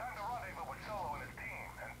 Time to rendezvous with Solo and his team,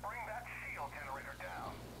 and bring that shield generator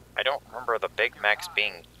down. I don't remember the big mechs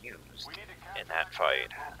being used in that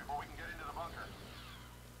fight. Before we can get into the bunker.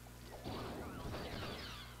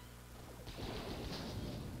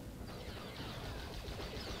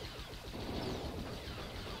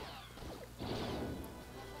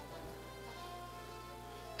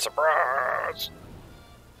 Surprise!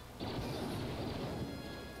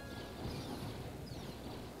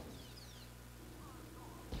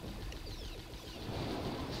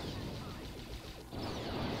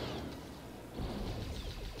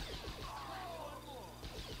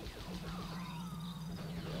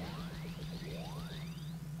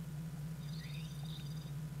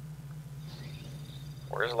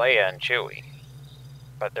 Where's Leia and Chewie?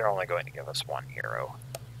 But they're only going to give us one hero.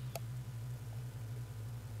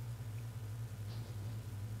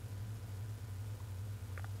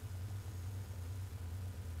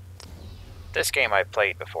 This game I've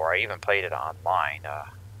played before. I even played it online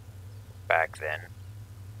back then.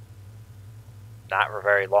 Not for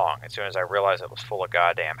very long. As soon as I realized it was full of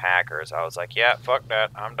goddamn hackers, I was like, yeah, fuck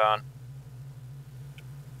that. I'm done.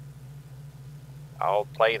 I'll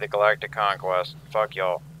play the Galactic Conquest. Fuck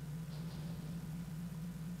y'all.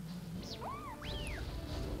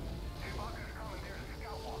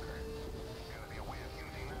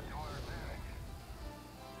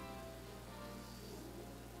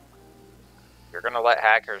 You're gonna let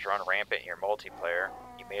hackers run rampant in your multiplayer.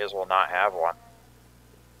 You may as well not have one.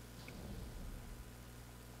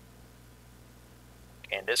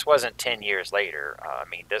 And this wasn't 10 years later. I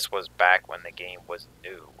mean, this was back when the game was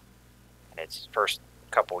new. In its first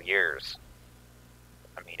couple years.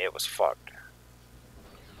 I mean, it was fucked.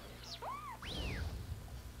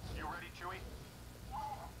 You ready, Chewie?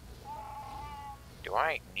 Do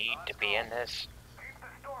I need to be in this? Keep the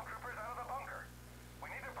stormtroopers out of the bunker. We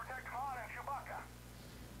need to protect Han and Chewbacca.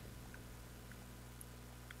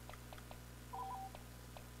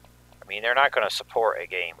 I mean, they're not going to support a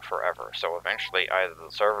game forever, so eventually either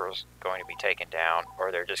the server is going to be taken down,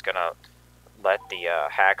 or they're just going to let the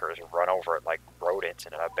hackers run over it like rodents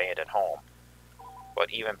in an abandoned home.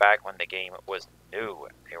 But even back when the game was new,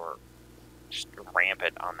 they were just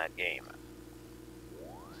rampant on that game.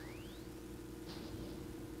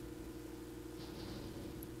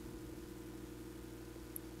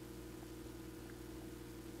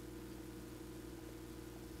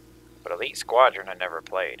 But Elite Squadron I never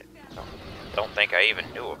played. Don't think I even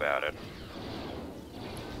knew about it.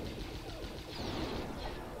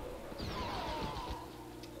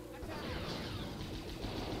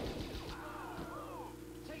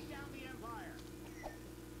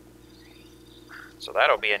 So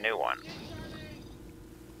that'll be a new one.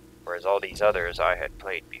 Whereas all these others I had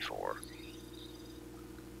played before.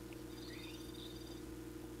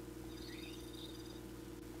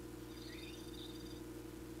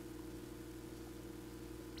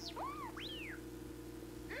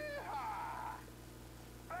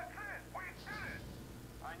 That's it! We did it!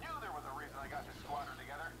 I knew there was a reason I got this squadron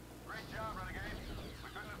together. Great job, Renegade.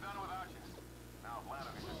 We couldn't have done it without you. Now if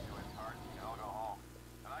Lando can just do his part, we can all go home.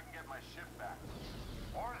 And I can get my ship back.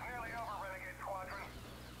 War's nearly over, Renegade Squadron.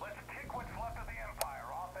 Let's kick what's left of the Empire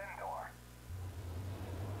off Endor.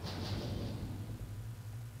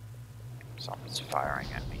 Something's firing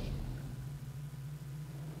at me.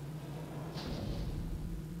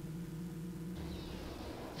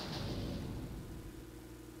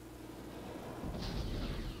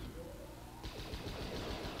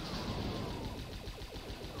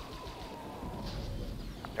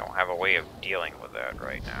 Don't have a way of dealing with that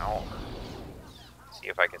right now. See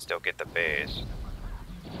if I can still get the base.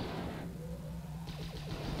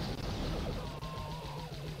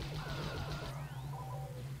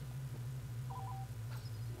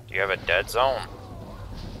 Do you have a dead zone?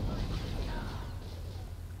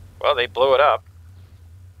 Well, they blew it up.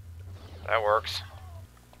 That works.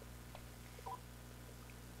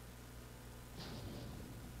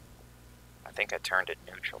 I think I turned it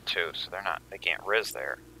neutral too, so they can't riz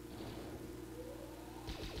there.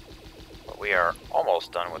 But we are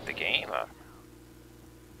almost done with the game.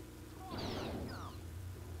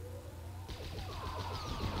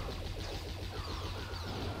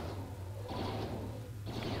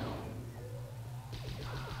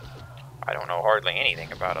 I don't know hardly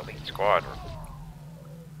anything about Elite Squadron.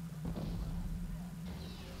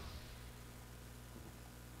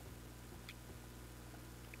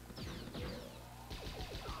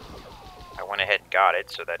 I went ahead and got it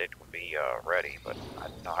so that it would be ready, but I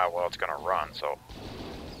don't know how well it's going to run, so...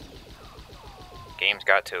 Game's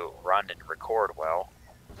got to run and record well.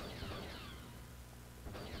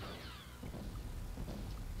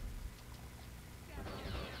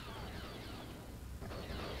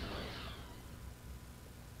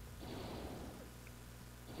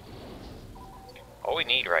 All we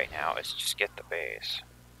need right now is just get the base.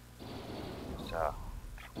 There's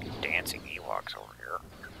dancing Ewoks over here.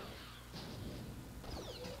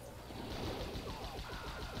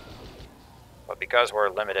 But because we're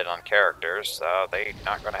limited on characters, they're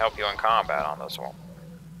not going to help you in combat on this one.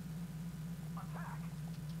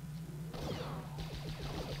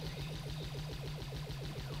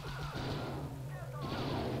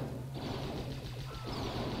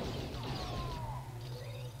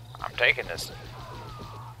 I'm taking this.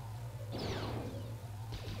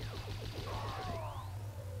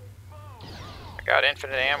 I got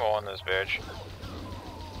infinite ammo on this bitch.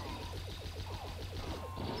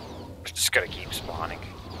 It's just gonna keep spawning.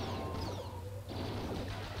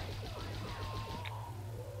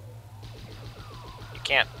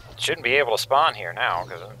 Shouldn't be able to spawn here now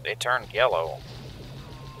because they turned yellow.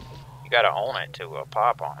 You gotta own it to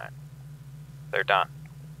pop on it. They're done.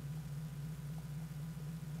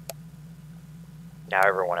 Now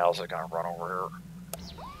everyone else is gonna run over here.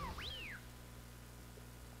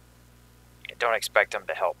 Don't expect them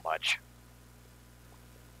to help much.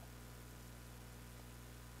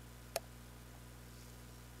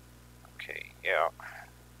 Okay, yeah.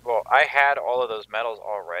 Well, I had all of those medals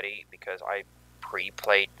already because I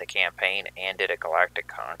pre-played the campaign and did a Galactic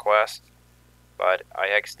Conquest, but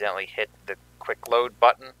I accidentally hit the quick load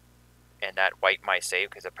button and that wiped my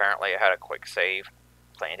save because apparently I had a quick save.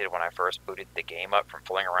 planted when I first booted the game up from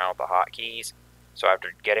fooling around with the hotkeys. So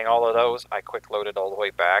after getting all of those, I quick loaded all the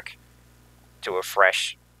way back to a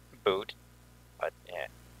fresh boot. But yeah,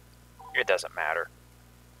 it doesn't matter.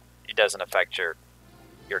 It doesn't affect your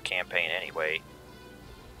campaign anyway.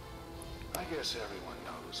 I guess everyone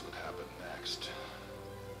knows what happened next.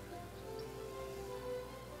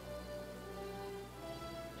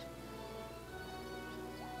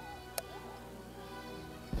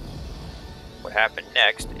 What happened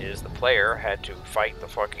next is the player had to fight the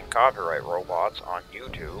fucking copyright robots on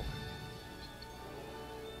YouTube.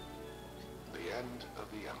 The end of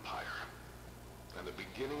the Empire. And the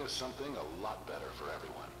beginning of something a lot better for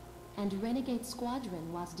everyone. And Renegade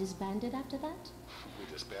Squadron was disbanded after that? We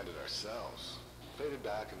disbanded ourselves. Faded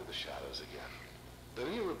back into the shadows again. The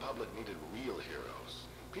New Republic needed real heroes.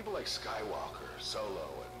 People like Skywalker, Solo,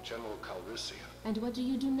 and General Calrissian. And what do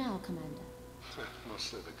you do now, Commander?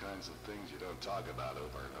 Mostly the kinds of things you don't talk about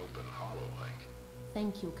over an open hololink.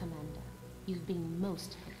 Thank you, Commander. You've been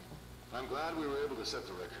most helpful. I'm glad we were able to set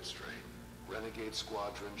the record straight. Renegade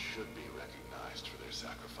Squadron should be recognized for their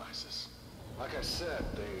sacrifices. Like I said,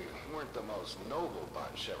 they weren't the most noble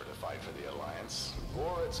bunch ever to fight for the Alliance,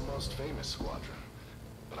 or its most famous squadron.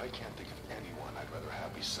 But I can't think of anyone I'd rather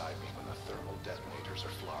have beside me when the thermal detonators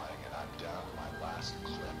are flying and I'm down to my last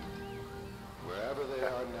clip. Wherever they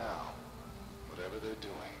are now, whatever they're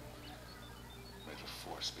doing, may the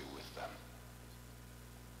Force be with them.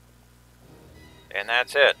 And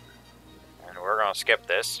that's it. And we're gonna skip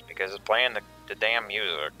this because it's playing the damn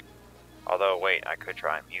music. Although, wait, I could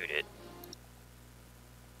try and mute it.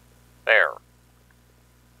 There.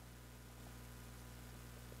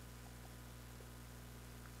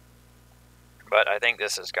 But I think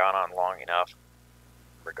this has gone on long enough,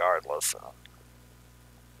 regardless.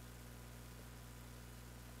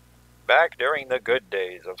 Back during the good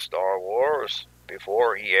days of Star Wars,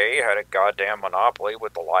 before EA had a goddamn monopoly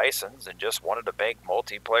with the license and just wanted to make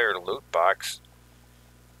multiplayer loot box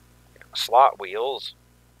slot wheels,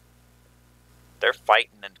 they're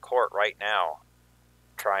fighting in court right now,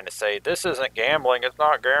 trying to say, this isn't gambling, it's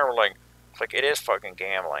not gambling. It's like, it is fucking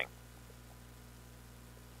gambling.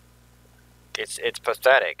 It's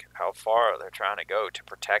pathetic how far they're trying to go to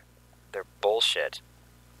protect their bullshit.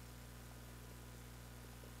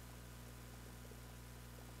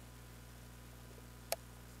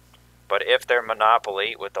 But if their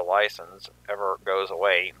monopoly with the license ever goes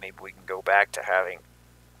away, maybe we can go back to having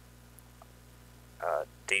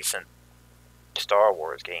decent Star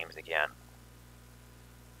Wars games again.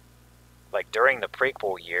 Like during the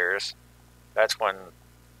prequel years, that's when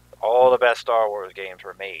all the best Star Wars games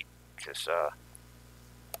were made. Because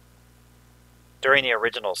during the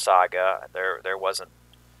original saga, there wasn't,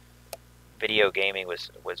 video gaming was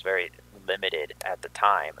very limited at the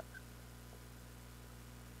time.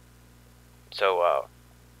 So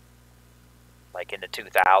like in the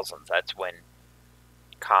 2000s, that's when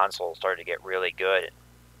consoles started to get really good.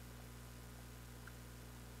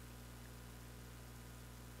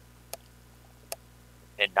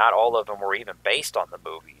 And not all of them were even based on the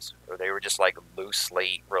movies, or they were just like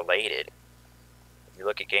loosely related. If you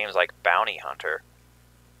look at games like Bounty Hunter,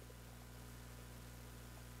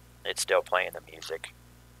 it's still playing the music.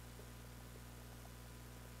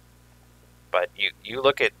 But you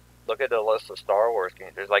look at the list of Star Wars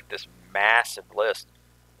games, there's like this massive list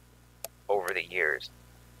over the years.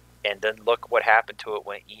 And then look what happened to it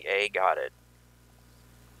when EA got it.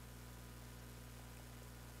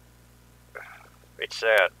 It's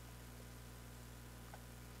sad.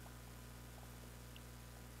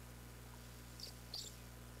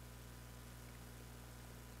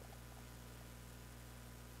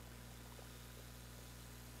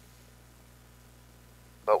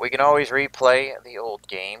 But we can always replay the old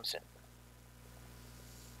games and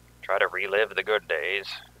try to relive the good days.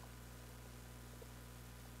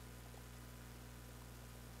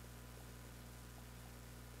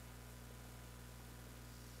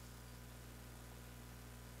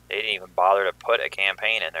 They didn't even bother to put a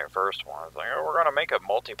campaign in their first one. It's like, oh, we're going to make it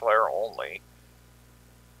multiplayer only.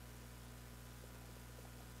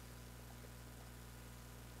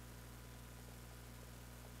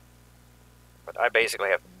 But I basically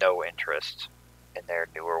have no interest in their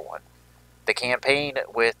newer one. The campaign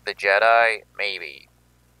with the Jedi, maybe.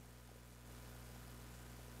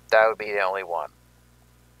 That would be the only one.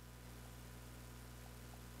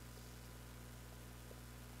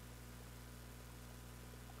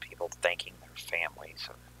 People thanking their families.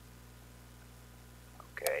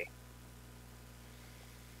 Okay.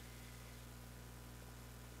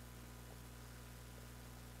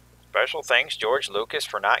 Special thanks George Lucas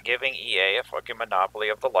for not giving EA a fucking monopoly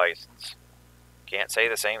of the license. Can't say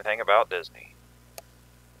the same thing about Disney.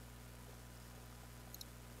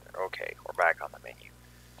 Okay, we're back on the menu.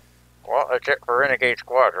 Well, that's it for Renegade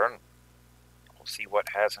Squadron. We'll see what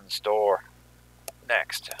has in store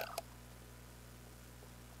next.